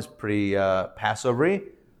 this one is pretty Passover-y.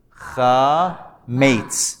 Cha,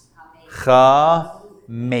 mates. Cha,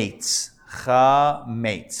 mates. Cha,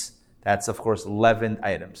 mates. That's, of course, 11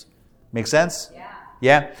 items. Make sense? Yeah.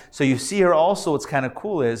 Yeah? So you see here also what's kind of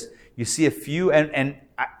cool is you see a few, and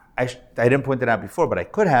I didn't point that out before, but I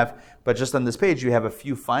could have, but just on this page you have a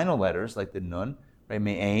few final letters, like the nun, right?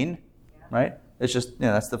 Me'ain, right? It's just,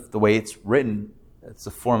 that's the way it's written. It's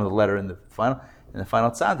the form of the letter in the final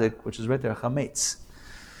tzaddik, which is right there, chametz.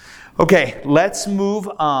 Okay, let's move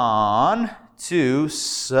on to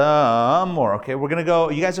some more. Okay, we're gonna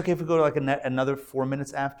go. You guys okay if we go to like another 4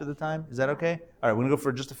 minutes after the time? Is that okay? All right, we're gonna go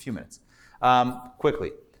for just a few minutes.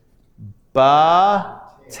 Quickly.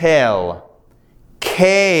 Batel,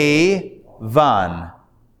 kevan.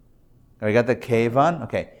 We got the kevan.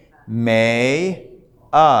 Okay.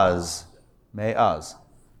 Me'az.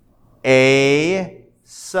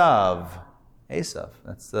 Esav.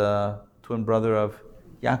 That's the twin brother of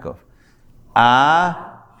Yaakov.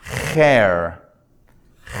 Acher.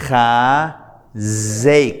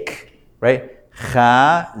 Chazek. Right?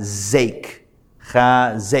 Chazek.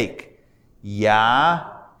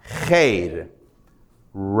 Yacher.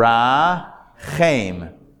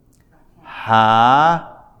 Rachem.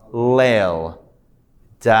 Halel.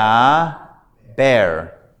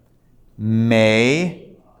 Daber.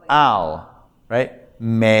 Me'al. Right?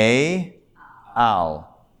 Me'al.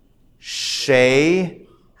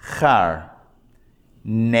 Shechar.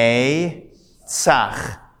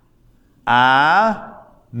 Netzach.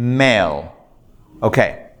 Amel.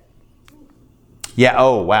 Okay. Yeah,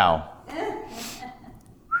 oh, wow.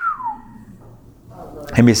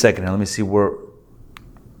 Give me a second here. Let me see where.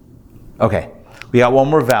 Okay. We got one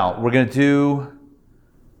more vowel. We're going to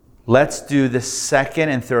let's do the second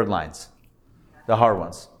and third lines. The hard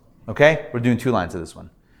ones. Okay? We're doing 2 lines of this one.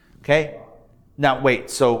 Okay? Now, wait.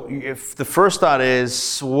 So if the first thought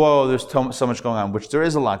is, whoa, there's so much going on, which there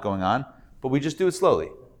is a lot going on, but we just do it slowly.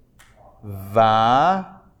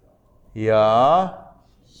 Va, ya,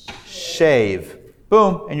 shave.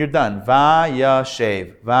 Boom, and you're done. Va, ya,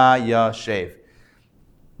 shave. Va, ya, shave.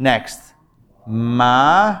 Next.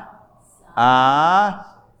 Ma, a,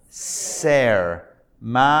 ser.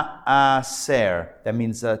 Ma, a, ser. That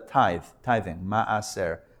means tithing. Ma, a,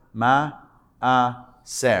 ser. Ma, a,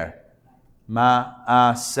 ser.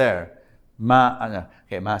 Ma'aser.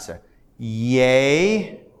 Okay, ma'aser.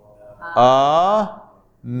 Yea, a,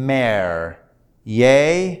 mer.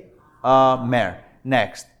 Yea, a, mer.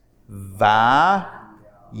 Next. Va,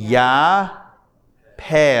 ya,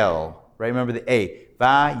 pale. Right, remember the A.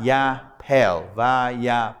 Va, ya, pale. Va,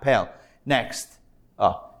 ya, pale. Next.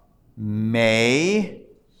 May,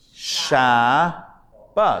 sha,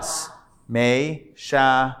 bus. May,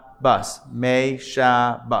 sha, bus. May,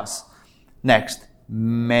 sha, bus. Next,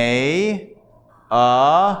 may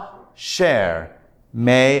a share.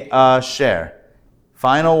 May a share.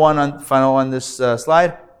 Final one on this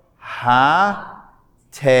slide. Ha-teva.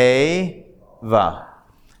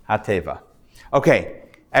 Ha-teva. Okay,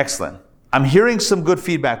 excellent. I'm hearing some good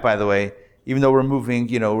feedback, by the way, even though we're moving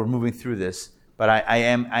through this. But I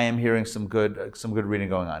am hearing some good reading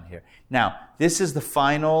going on here. Now, this is the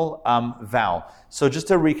final vowel. So just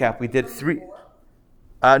to recap, we did 3.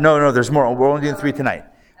 No, there's more. We're only doing 3 tonight.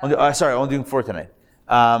 Only doing 4 tonight.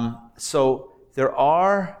 So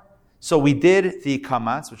we did the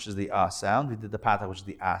kamatz, which is the a sound. We did the patach, which is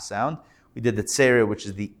the a sound. We did the tseria, which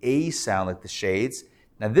is the a sound, like the shades.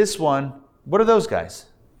 Now this one, what are those guys?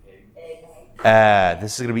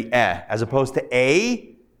 This is going to be as opposed to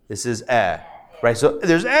a. This is right? So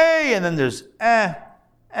there's a, and then there's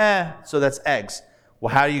So that's eggs.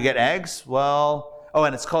 Well, how do you get eggs? Well,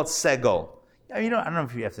 and it's called segol. I don't know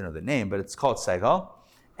if you have to know the name, but it's called segol.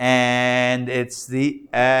 And it's the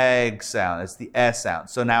egg sound. It's the S sound.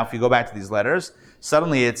 So now if you go back to these letters,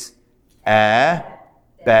 suddenly it's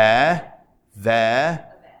be, ve,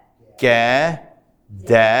 ge,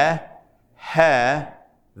 de, he,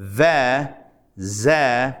 ve,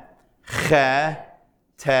 ze, che,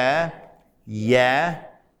 te, ye,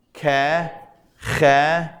 ke,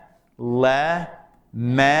 che, le,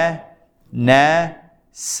 me, ne,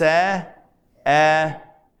 se, e,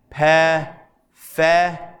 pe,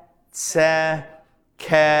 fe, tse,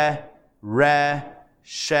 ke, re,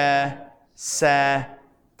 she, se,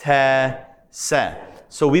 te, se.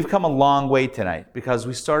 So we've come a long way tonight because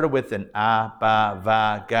we started with an a, ba,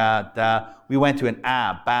 va, ga, da. We went to an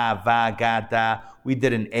a, ba, va, ga, da. We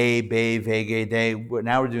did an a, be, ve, ge, de.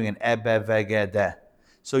 Now we're doing an e, be, ve, ge, de.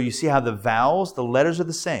 So you see how the vowels, the letters are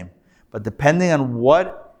the same. But depending on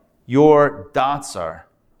what your dots are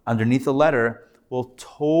underneath the letter will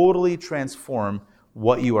totally transform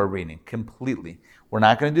what you are reading completely. We're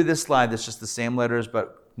not going to do this slide. That's just the same letters,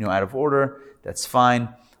 but out of order. That's fine.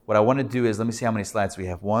 What I want to do is, let me see how many slides we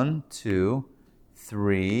have. 1, 2,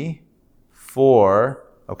 3, 4.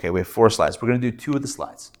 Okay, we have 4 slides. We're going to do 2 of the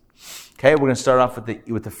slides. Okay, we're going to start off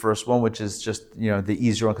with the first one, which is just the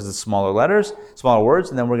easier one because it's smaller letters, smaller words,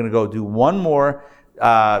 and then we're going to go do one more,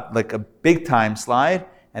 like a big time slide,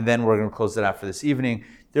 and then we're going to close it out for this evening.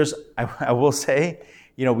 I will say,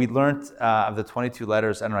 we learned of the 22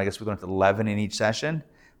 letters. I don't know. I guess we learned 11 in each session,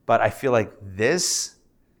 but I feel like this,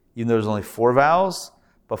 even though there's only 4 vowels.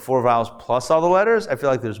 But 4 vowels plus all the letters, I feel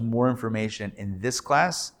like there's more information in this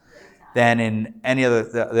class than in any other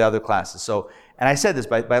the other classes. So, and I said this,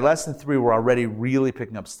 by lesson 3, we're already really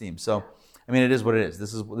picking up steam. So, I mean, it is what it is.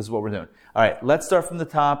 This is what we're doing. All right, let's start from the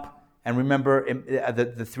top. And remember,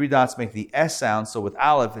 the 3 dots make the S sound. So with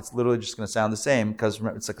Aleph, it's literally just going to sound the same because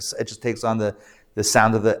it's like it just takes on the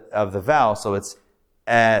sound of the vowel. So it's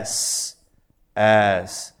S,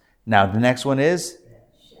 S. Now the next one is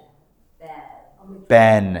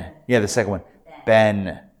Ben. Yeah, the second one.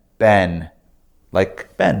 Ben. Ben.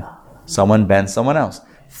 Like Ben. Someone Ben someone else.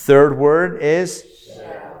 Third word is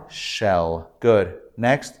shell. Good.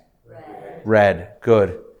 Next. Red.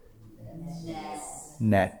 Good.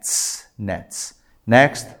 Nets. Nets.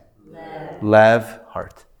 Next. Lev.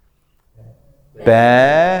 Heart.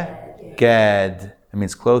 Beged. That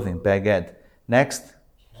means clothing. Beged. Next.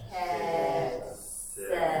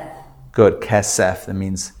 Good. Kesef. That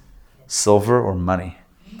means silver or money.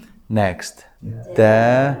 Next.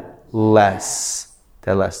 Deles.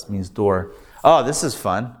 Deles means door. Oh, this is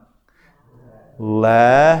fun.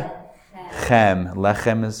 Lechem.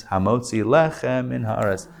 Lechem is hamotzi. Lechem in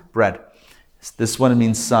haaretz. Bread. This one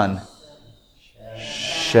means sun.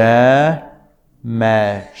 Shemesh.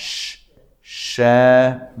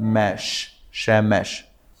 Shemesh. Shemesh.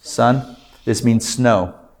 Sun. This means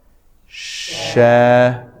snow.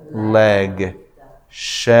 Sheleg.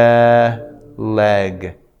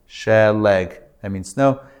 Sheleg. Sheleg. That means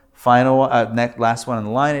snow. Final one, last one on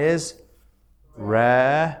the line is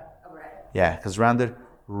Re. Yeah, because rounded.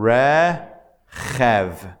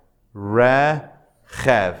 Rechev.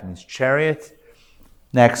 Rechev means chariot.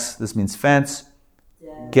 Next, this means fence.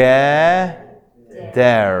 Geder.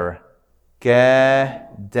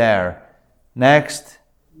 Geder. Next.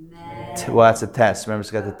 Well, that's a test. Remember,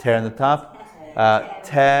 it's got the ter in the top.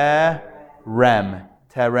 Terem.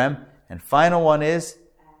 Terem. And final one is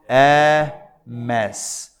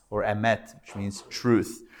emes, or emet, which means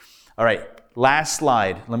truth. All right, last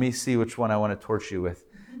slide. Let me see which one I want to torch you with.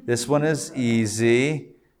 This one is easy.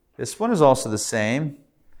 This one is also the same.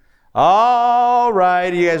 All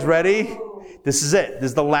right, you guys ready? This is it.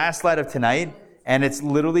 This is the last slide of tonight, and it's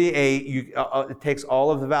literally it takes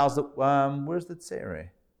all of the vowels. Where's the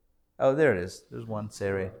tsere? Oh, there it is. There's one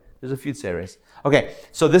tsere. There's a few tseres. Okay,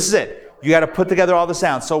 so this is it. You got to put together all the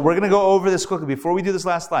sounds. So we're going to go over this quickly before we do this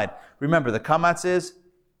last slide. Remember, the kamatz is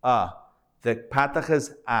the patach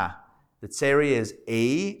is a, the tseri is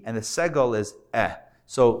a, and the segol is e.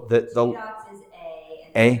 So the 2 dots is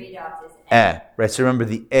a, and 3 dots is e. Right. So remember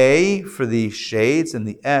the a for the shades and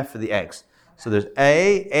the e for the eggs. So there's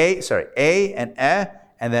a and e,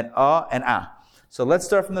 and then a and a. So let's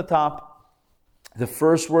start from the top. The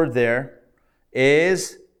first word there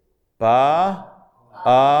is Ba'aretz.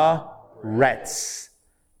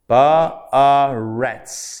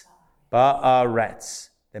 Ba'aretz. Ba'aretz.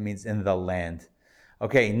 That means in the land.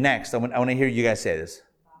 Okay, next. I want to hear you guys say this.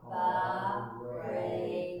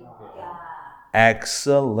 Ba'rega.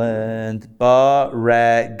 Excellent.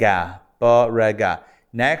 Ba'rega. Ba'rega.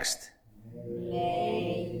 Next.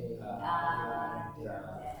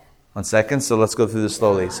 One second. So let's go through this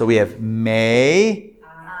slowly. So we have May.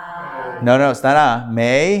 No, it's not a.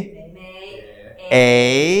 May.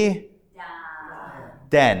 A.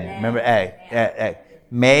 Den. Remember, a.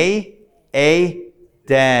 May. A.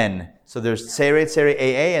 Den. So there's tsere,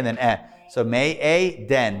 a, and then eh. So may a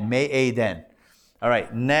den. All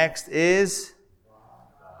right, next is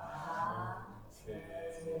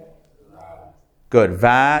good.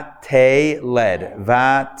 Va te led.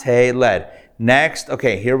 Next,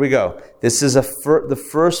 okay, here we go. This is the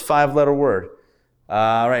first 5-letter word.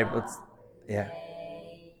 All right, yeah.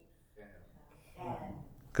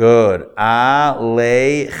 Good.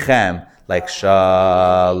 Aleichem, like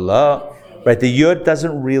shalom. Right, the yud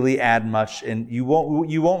doesn't really add much, and you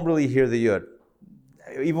won't really hear the yud.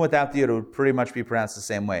 Even without the yud, it would pretty much be pronounced the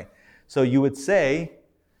same way. So you would say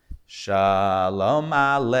shalom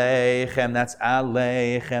aleichem. That's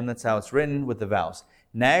aleichem. That's how it's written with the vowels.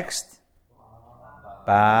 Next,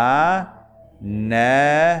 ba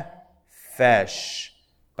nefesh.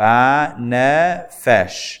 Ba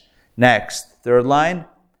nefesh. Next, third line,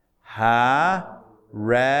 ha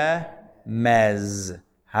remez.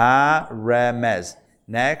 Ha remez.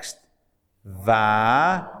 Next,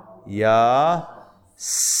 vayasem.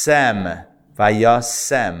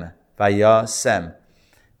 Vayasem.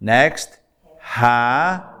 Next,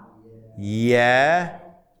 ha yeled.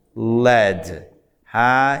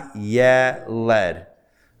 Ha yeled.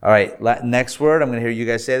 All right, next word. I'm going to hear you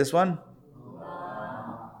guys say this one.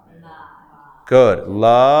 Good.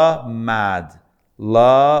 Lamad.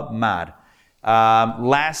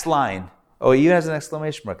 Last line. Oh, he even has an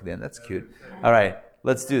exclamation mark at the end. That's cute. All right,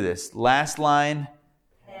 let's do this. Last line.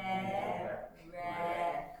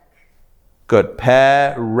 Good.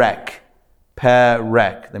 Perek.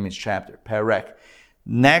 That means chapter. Perek.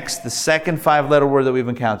 Next, the second 5-letter word that we've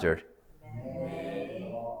encountered.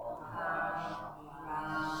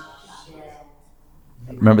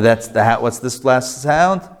 Remember, what's this last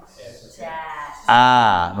sound?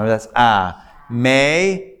 Ah. Remember, that's ah.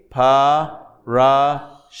 Me parashas.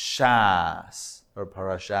 Or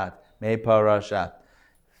parashat. Me parashat.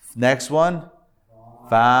 Next one.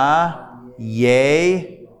 Va-ye-ra.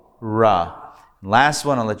 Last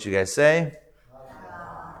one I'll let you guys say.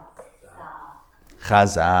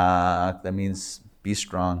 Chazak. That means be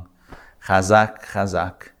strong.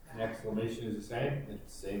 Chazak. An exclamation is the same.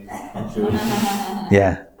 It's the same punctuation.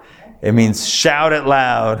 Yeah. It means shout it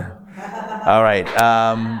loud. All right.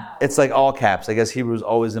 It's like all caps. I guess Hebrew is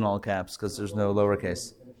always in all caps because there's no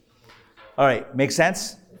lowercase. All right. Makes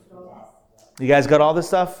sense? You guys got all this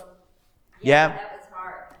stuff? Yeah?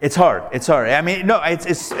 That was hard. It's hard. I mean, no,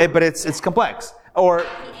 but it's complex. Or,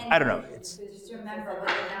 I don't know. Just remember what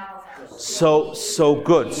the vowels are. So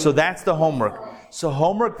good. So that's the homework. So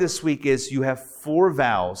homework this week is you have 4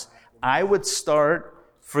 vowels. I would start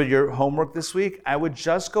for your homework this week. I would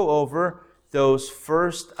just go over those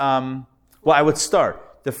first. I would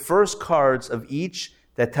start the first cards of each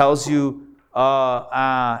that tells you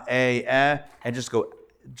a, and just go.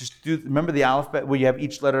 Just do. Remember the alphabet where you have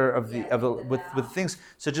each letter of the with things.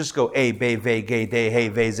 So just go a, be, ve, ge, de, he,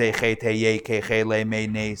 ve, ze, che, te, ye, ke, che, le, me,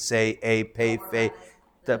 ne, say, a, pe, fe,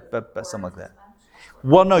 something like that.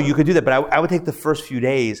 Well, no, you could do that, but I would take the first few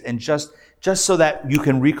days and just so that you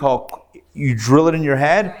can recall, you drill it in your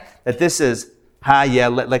head that this is ha, yeah,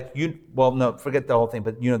 like you. Well, no, forget the whole thing,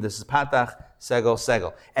 but this is patach,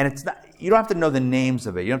 segel, and it's not. You don't have to know the names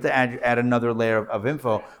of it. You don't have to add another layer of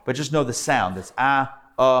info, but just know the sound. It's a,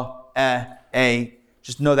 a.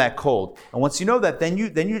 Just know that cold, and once you know that, then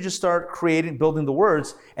you just start building the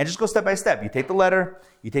words, and just go step by step. You take the letter,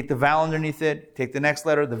 you take the vowel underneath it, take the next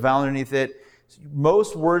letter, the vowel underneath it.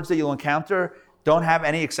 Most words that you'll encounter don't have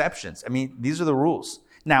any exceptions. I mean, these are the rules.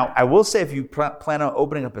 Now, I will say if you plan on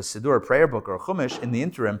opening up a siddur, a prayer book, or a chumash in the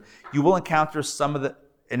interim, you will encounter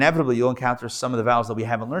inevitably you'll encounter some of the vowels that we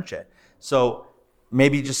haven't learned yet. So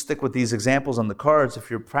maybe just stick with these examples on the cards if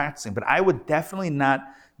you're practicing. But I would definitely not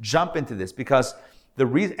jump into this because the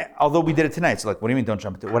reason, although we did it tonight, so like, what do you mean don't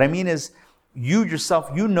jump into it? What I mean is, you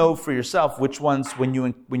yourself, know for yourself which ones, when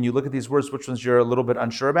you look at these words, which ones you're a little bit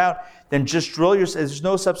unsure about, then just drill there's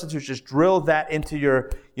no substitute, just drill that into your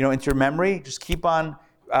memory. Just keep on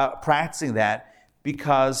practicing that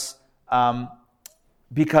because what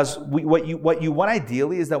you want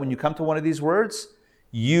ideally is that when you come to one of these words,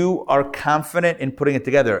 you are confident in putting it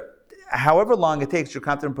together. However long it takes, you're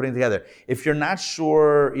confident in putting it together. If you're not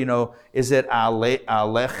sure, is it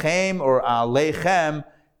alechem or alechem,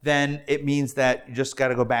 then it means that you just got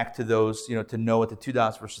to go back to those, to know what the 2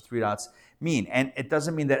 dots versus 3 dots mean. And it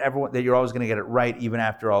doesn't mean that that you're always going to get it right, even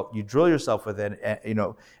after all you drill yourself with it,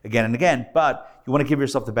 again and again. But you want to give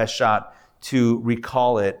yourself the best shot to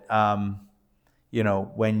recall it,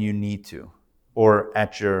 when you need to, or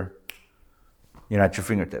at your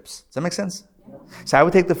fingertips. Does that make sense? So I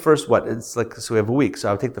would take the first, so we have a week. So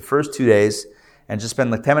I would take the first 2 days and just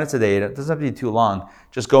spend like 10 minutes a day. It doesn't have to be too long.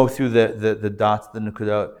 Just go through the dots, the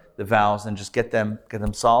nukudot, the vowels, and just get them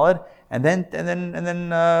solid, and then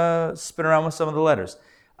spin around with some of the letters,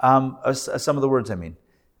 some of the words. I mean,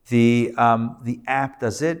 the app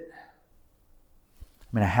does it.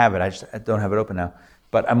 I mean, I have it. I don't have it open now.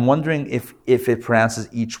 But I'm wondering if it pronounces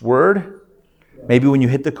each word. Maybe when you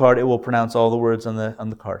hit the card, it will pronounce all the words on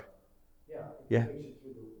the card. Yeah. You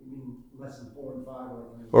mean lesson 4 and 5?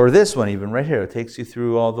 Or this one even, right here. It takes you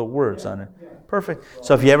through all the words on it. Perfect.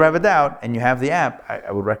 So if you ever have a doubt and you have the app,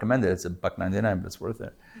 I would recommend it. It's $1.99, but it's worth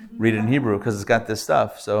it. Read it in Hebrew because it's got this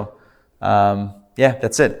stuff. So,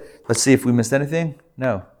 that's it. Let's see if we missed anything.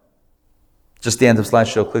 No. Just the end of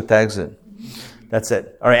slideshow. Click to exit. That's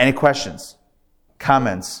it. All right, any questions?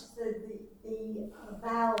 Comments? The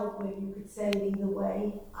vowel where you could say it either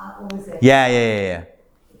way, what was it? Yeah.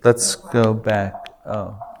 Let's go back.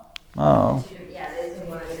 Oh.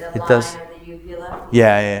 It does.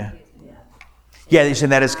 Yeah. Yeah, you're saying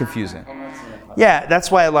that is confusing. Yeah,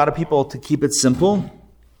 that's why a lot of people, to keep it simple,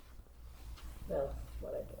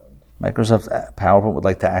 Microsoft PowerPoint would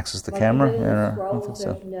like to access the camera. I don't think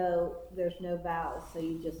so. There's no vowels, so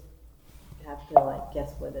you just have to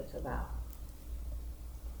guess what it's about.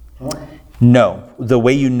 No, the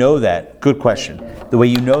way you know that, good question. The way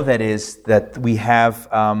you know that is that we have,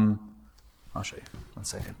 I'll show you, 1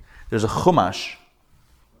 second. There's a Chumash.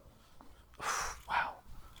 Wow,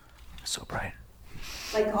 it's so bright.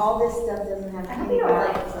 Like all this stuff doesn't have I to think be it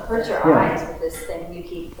would hurt your eyes with this thing you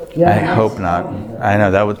keep looking I at. hope not. I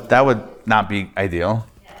know, that would not be ideal.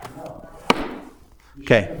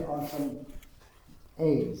 Okay.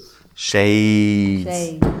 A's. Shades.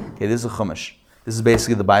 Okay, this is a Chumash. This is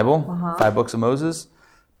basically the Bible, 5 books of Moses,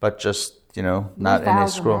 but just, not in a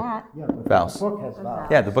scroll. Vowels. The book has vowels.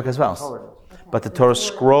 Yeah, the book has vowels. But the Torah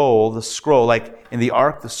scroll, like in the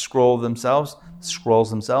Ark, the scrolls themselves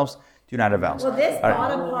do not have vowels. Well, this All right.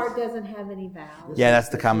 bottom part doesn't have any vowels. Yeah, that's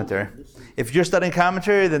the commentary. If you're studying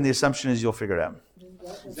commentary, then the assumption is you'll figure it out.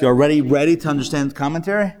 If you're already ready to understand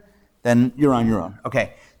commentary, then you're on your own.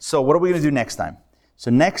 Okay, so what are we going to do next time? So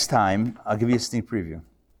next time, I'll give you a sneak preview.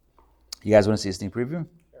 You guys want to see a sneak preview?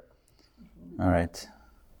 All right.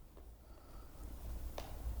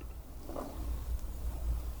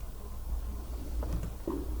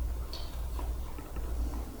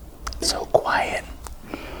 So quiet.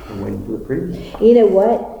 I'm waiting for the preview. You know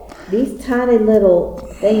what? These tiny little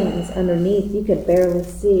things underneath, you could barely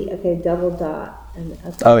see. Okay, double dot.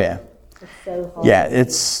 Oh yeah. It's so hard. Yeah,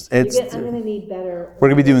 it's. I'm going to need better. We're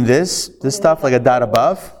gonna be doing this stuff like a dot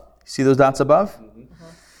above. See those dots above?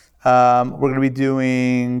 We're going to be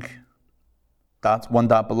doing dots, 1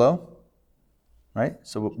 dot below, right?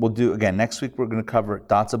 So we'll do, again, next week we're going to cover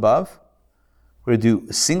dots above. We're going to do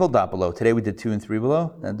a single dot below. Today we did 2 and 3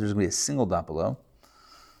 below. Then there's going to be a single dot below.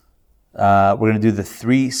 We're going to do the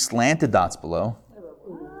 3 slanted dots below.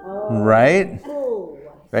 Right?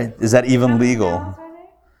 Right? Is that even legal?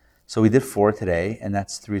 So we did 4 today, and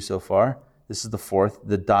that's 3 so far. This is the 4th,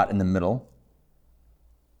 the dot in the middle.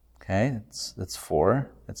 Okay, that's 4.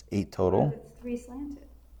 That's 8 total. It's 3 slanted.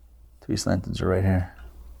 3 slanted are right here.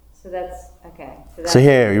 So that's, okay. So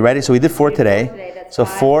here, you ready? So we did 4 today. That's So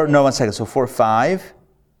 5 4, today. no, 1 second. So 4, 5.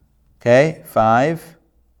 Okay, 5.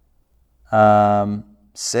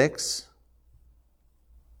 6.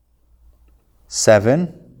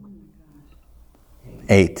 7.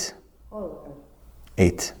 8.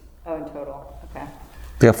 8. Oh, in total. Okay.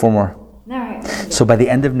 We got 4 more. All right. So by the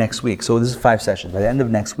end of next week, so this is 5 sessions. By the end of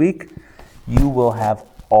next week, you will have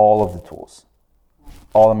all of the tools,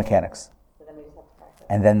 all the mechanics. So then we just have to practice.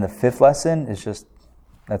 And then the 5th lesson is just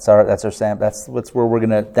that's our Sam. That's where we're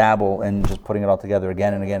gonna dabble in just putting it all together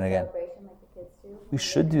again and again and again. Celebration like the kids do. We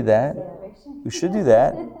should do that. Celebration. We should do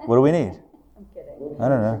that. What do we need? I'm kidding. I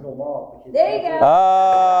don't know. There you go.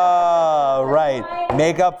 Oh, right.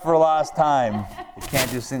 Make up for lost time. We can't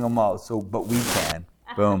do single malt, but we can.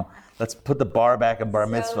 Boom. Let's put the bar back in bar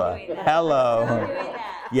mitzvah. doing that. Hello. So doing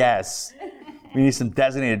that. Yes. We need some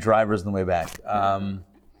designated drivers on the way back.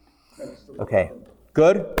 Okay.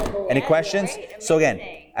 Good? Any questions? great. So again,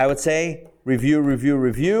 Amazing. I would say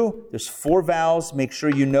review. There's 4 vowels. Make sure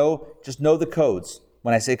you just know the codes.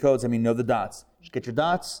 When I say codes, I mean know the dots. Just get your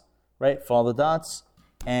dots, right? Follow the dots,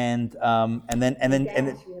 and then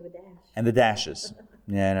the dashes.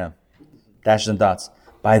 Yeah, I know. Dashes and dots.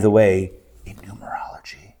 By the way, in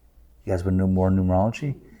numerology, you guys want to know more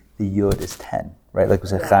numerology? The yud is 10, right? Like we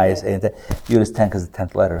said, chai is 8 and 10. Yud is 10 because the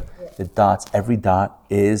 10th letter. The dots, every dot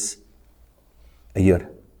is a yud.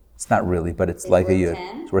 It's not really, but it's like a yud.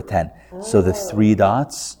 10? It's worth 10. So the 3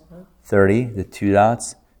 dots, 30. The 2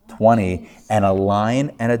 dots, 20, and a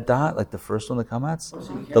line and a dot, like the first one that comes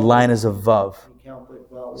out, the line is a vav.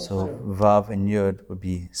 So vav and yud would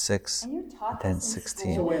be 6, And you're taught 10, this in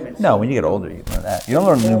 16. school. No, when you get older, you learn that. You don't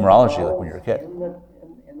learn numerology like when you're a kid. In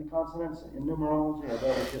the consonants, in numerology, or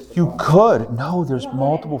that was just... You could. No, there's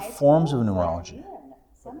multiple forms of numerology.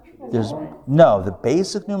 The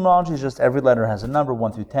basic numerology is just every letter has a number,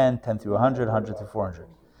 1 through 10, 10 through 100, 100 through 400.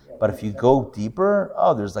 But if you go deeper,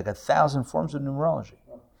 there's like 1,000 forms of numerology.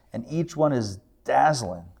 And each one is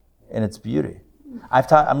dazzling in its beauty. I'm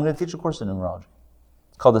going to teach a course in numerology.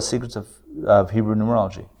 It's called The Secrets of Hebrew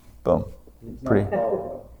Numerology. Boom. Pretty.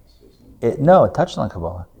 It touched on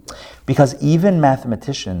Kabbalah. Because even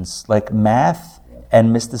mathematicians, like math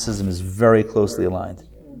and mysticism is very closely aligned.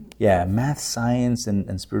 Yeah, math, science,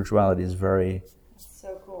 and spirituality is very...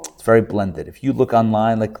 So cool. It's very blended. If you look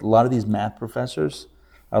online, like a lot of these math professors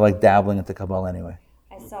are like dabbling into Kabbalah anyway.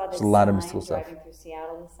 I saw this a lot of sign mystical stuff. driving through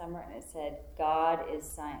Seattle this summer, and it said, "God is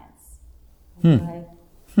science."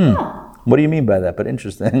 What do you mean by that? But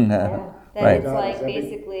interesting. That Right. it's like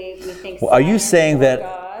basically we think. Well, are you science saying or that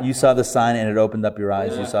God. you saw the sign and it opened up your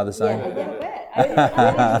eyes? You saw the sign? A little bit.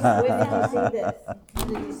 When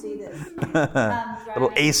did you see this?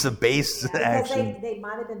 Little ace of base Because action. they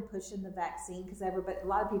might have been pushing the vaccine because a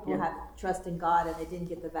lot of people have trust in God and they didn't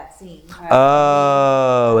get the vaccine.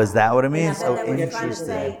 Oh, is that what it means? And I Oh, bet they were trying to interesting.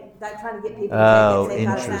 say, trying to get people Oh, to take it.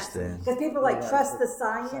 interesting. Because people are like, trust the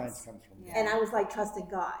science. Science comes from... And I was like, trust in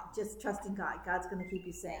God. Just trust in God. God's going to keep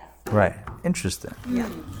you safe. Right. Interesting. Yeah.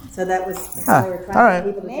 So that was, Huh. they were All trying right.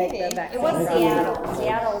 to get people to take the vaccine. It was Seattle.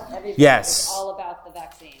 Seattle, everybody Yes. was all about the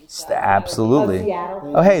vaccine. So Absolutely.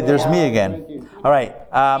 Seattle. Oh, hey, there's me again. All right.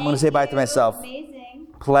 I'm going to say bye to myself. Amazing.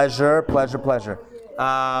 Pleasure.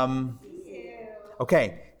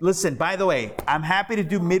 Okay. Listen, by the way, I'm happy to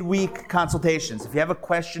do midweek consultations. If you have a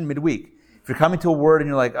question midweek, if you're coming to a word and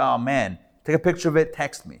you're like, oh man, take a picture of it,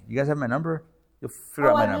 text me. You guys have my number? You'll figure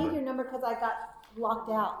out my I number. need your number because I got locked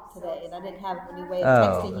out today and I didn't have any way of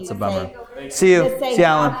Oh, texting you. that's a to bummer. say- See you. just say, See you,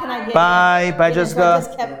 how Alan. can I get Bye. in? Bye, And so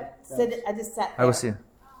Jessica. I just sat I there will see you.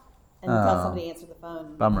 and until somebody answered the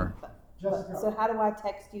phone. Bummer. So how do I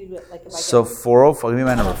text you? Like if I So 404, give me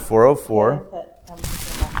my number, 404.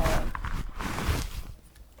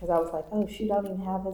 Because I was like, oh shoot, I don't even have his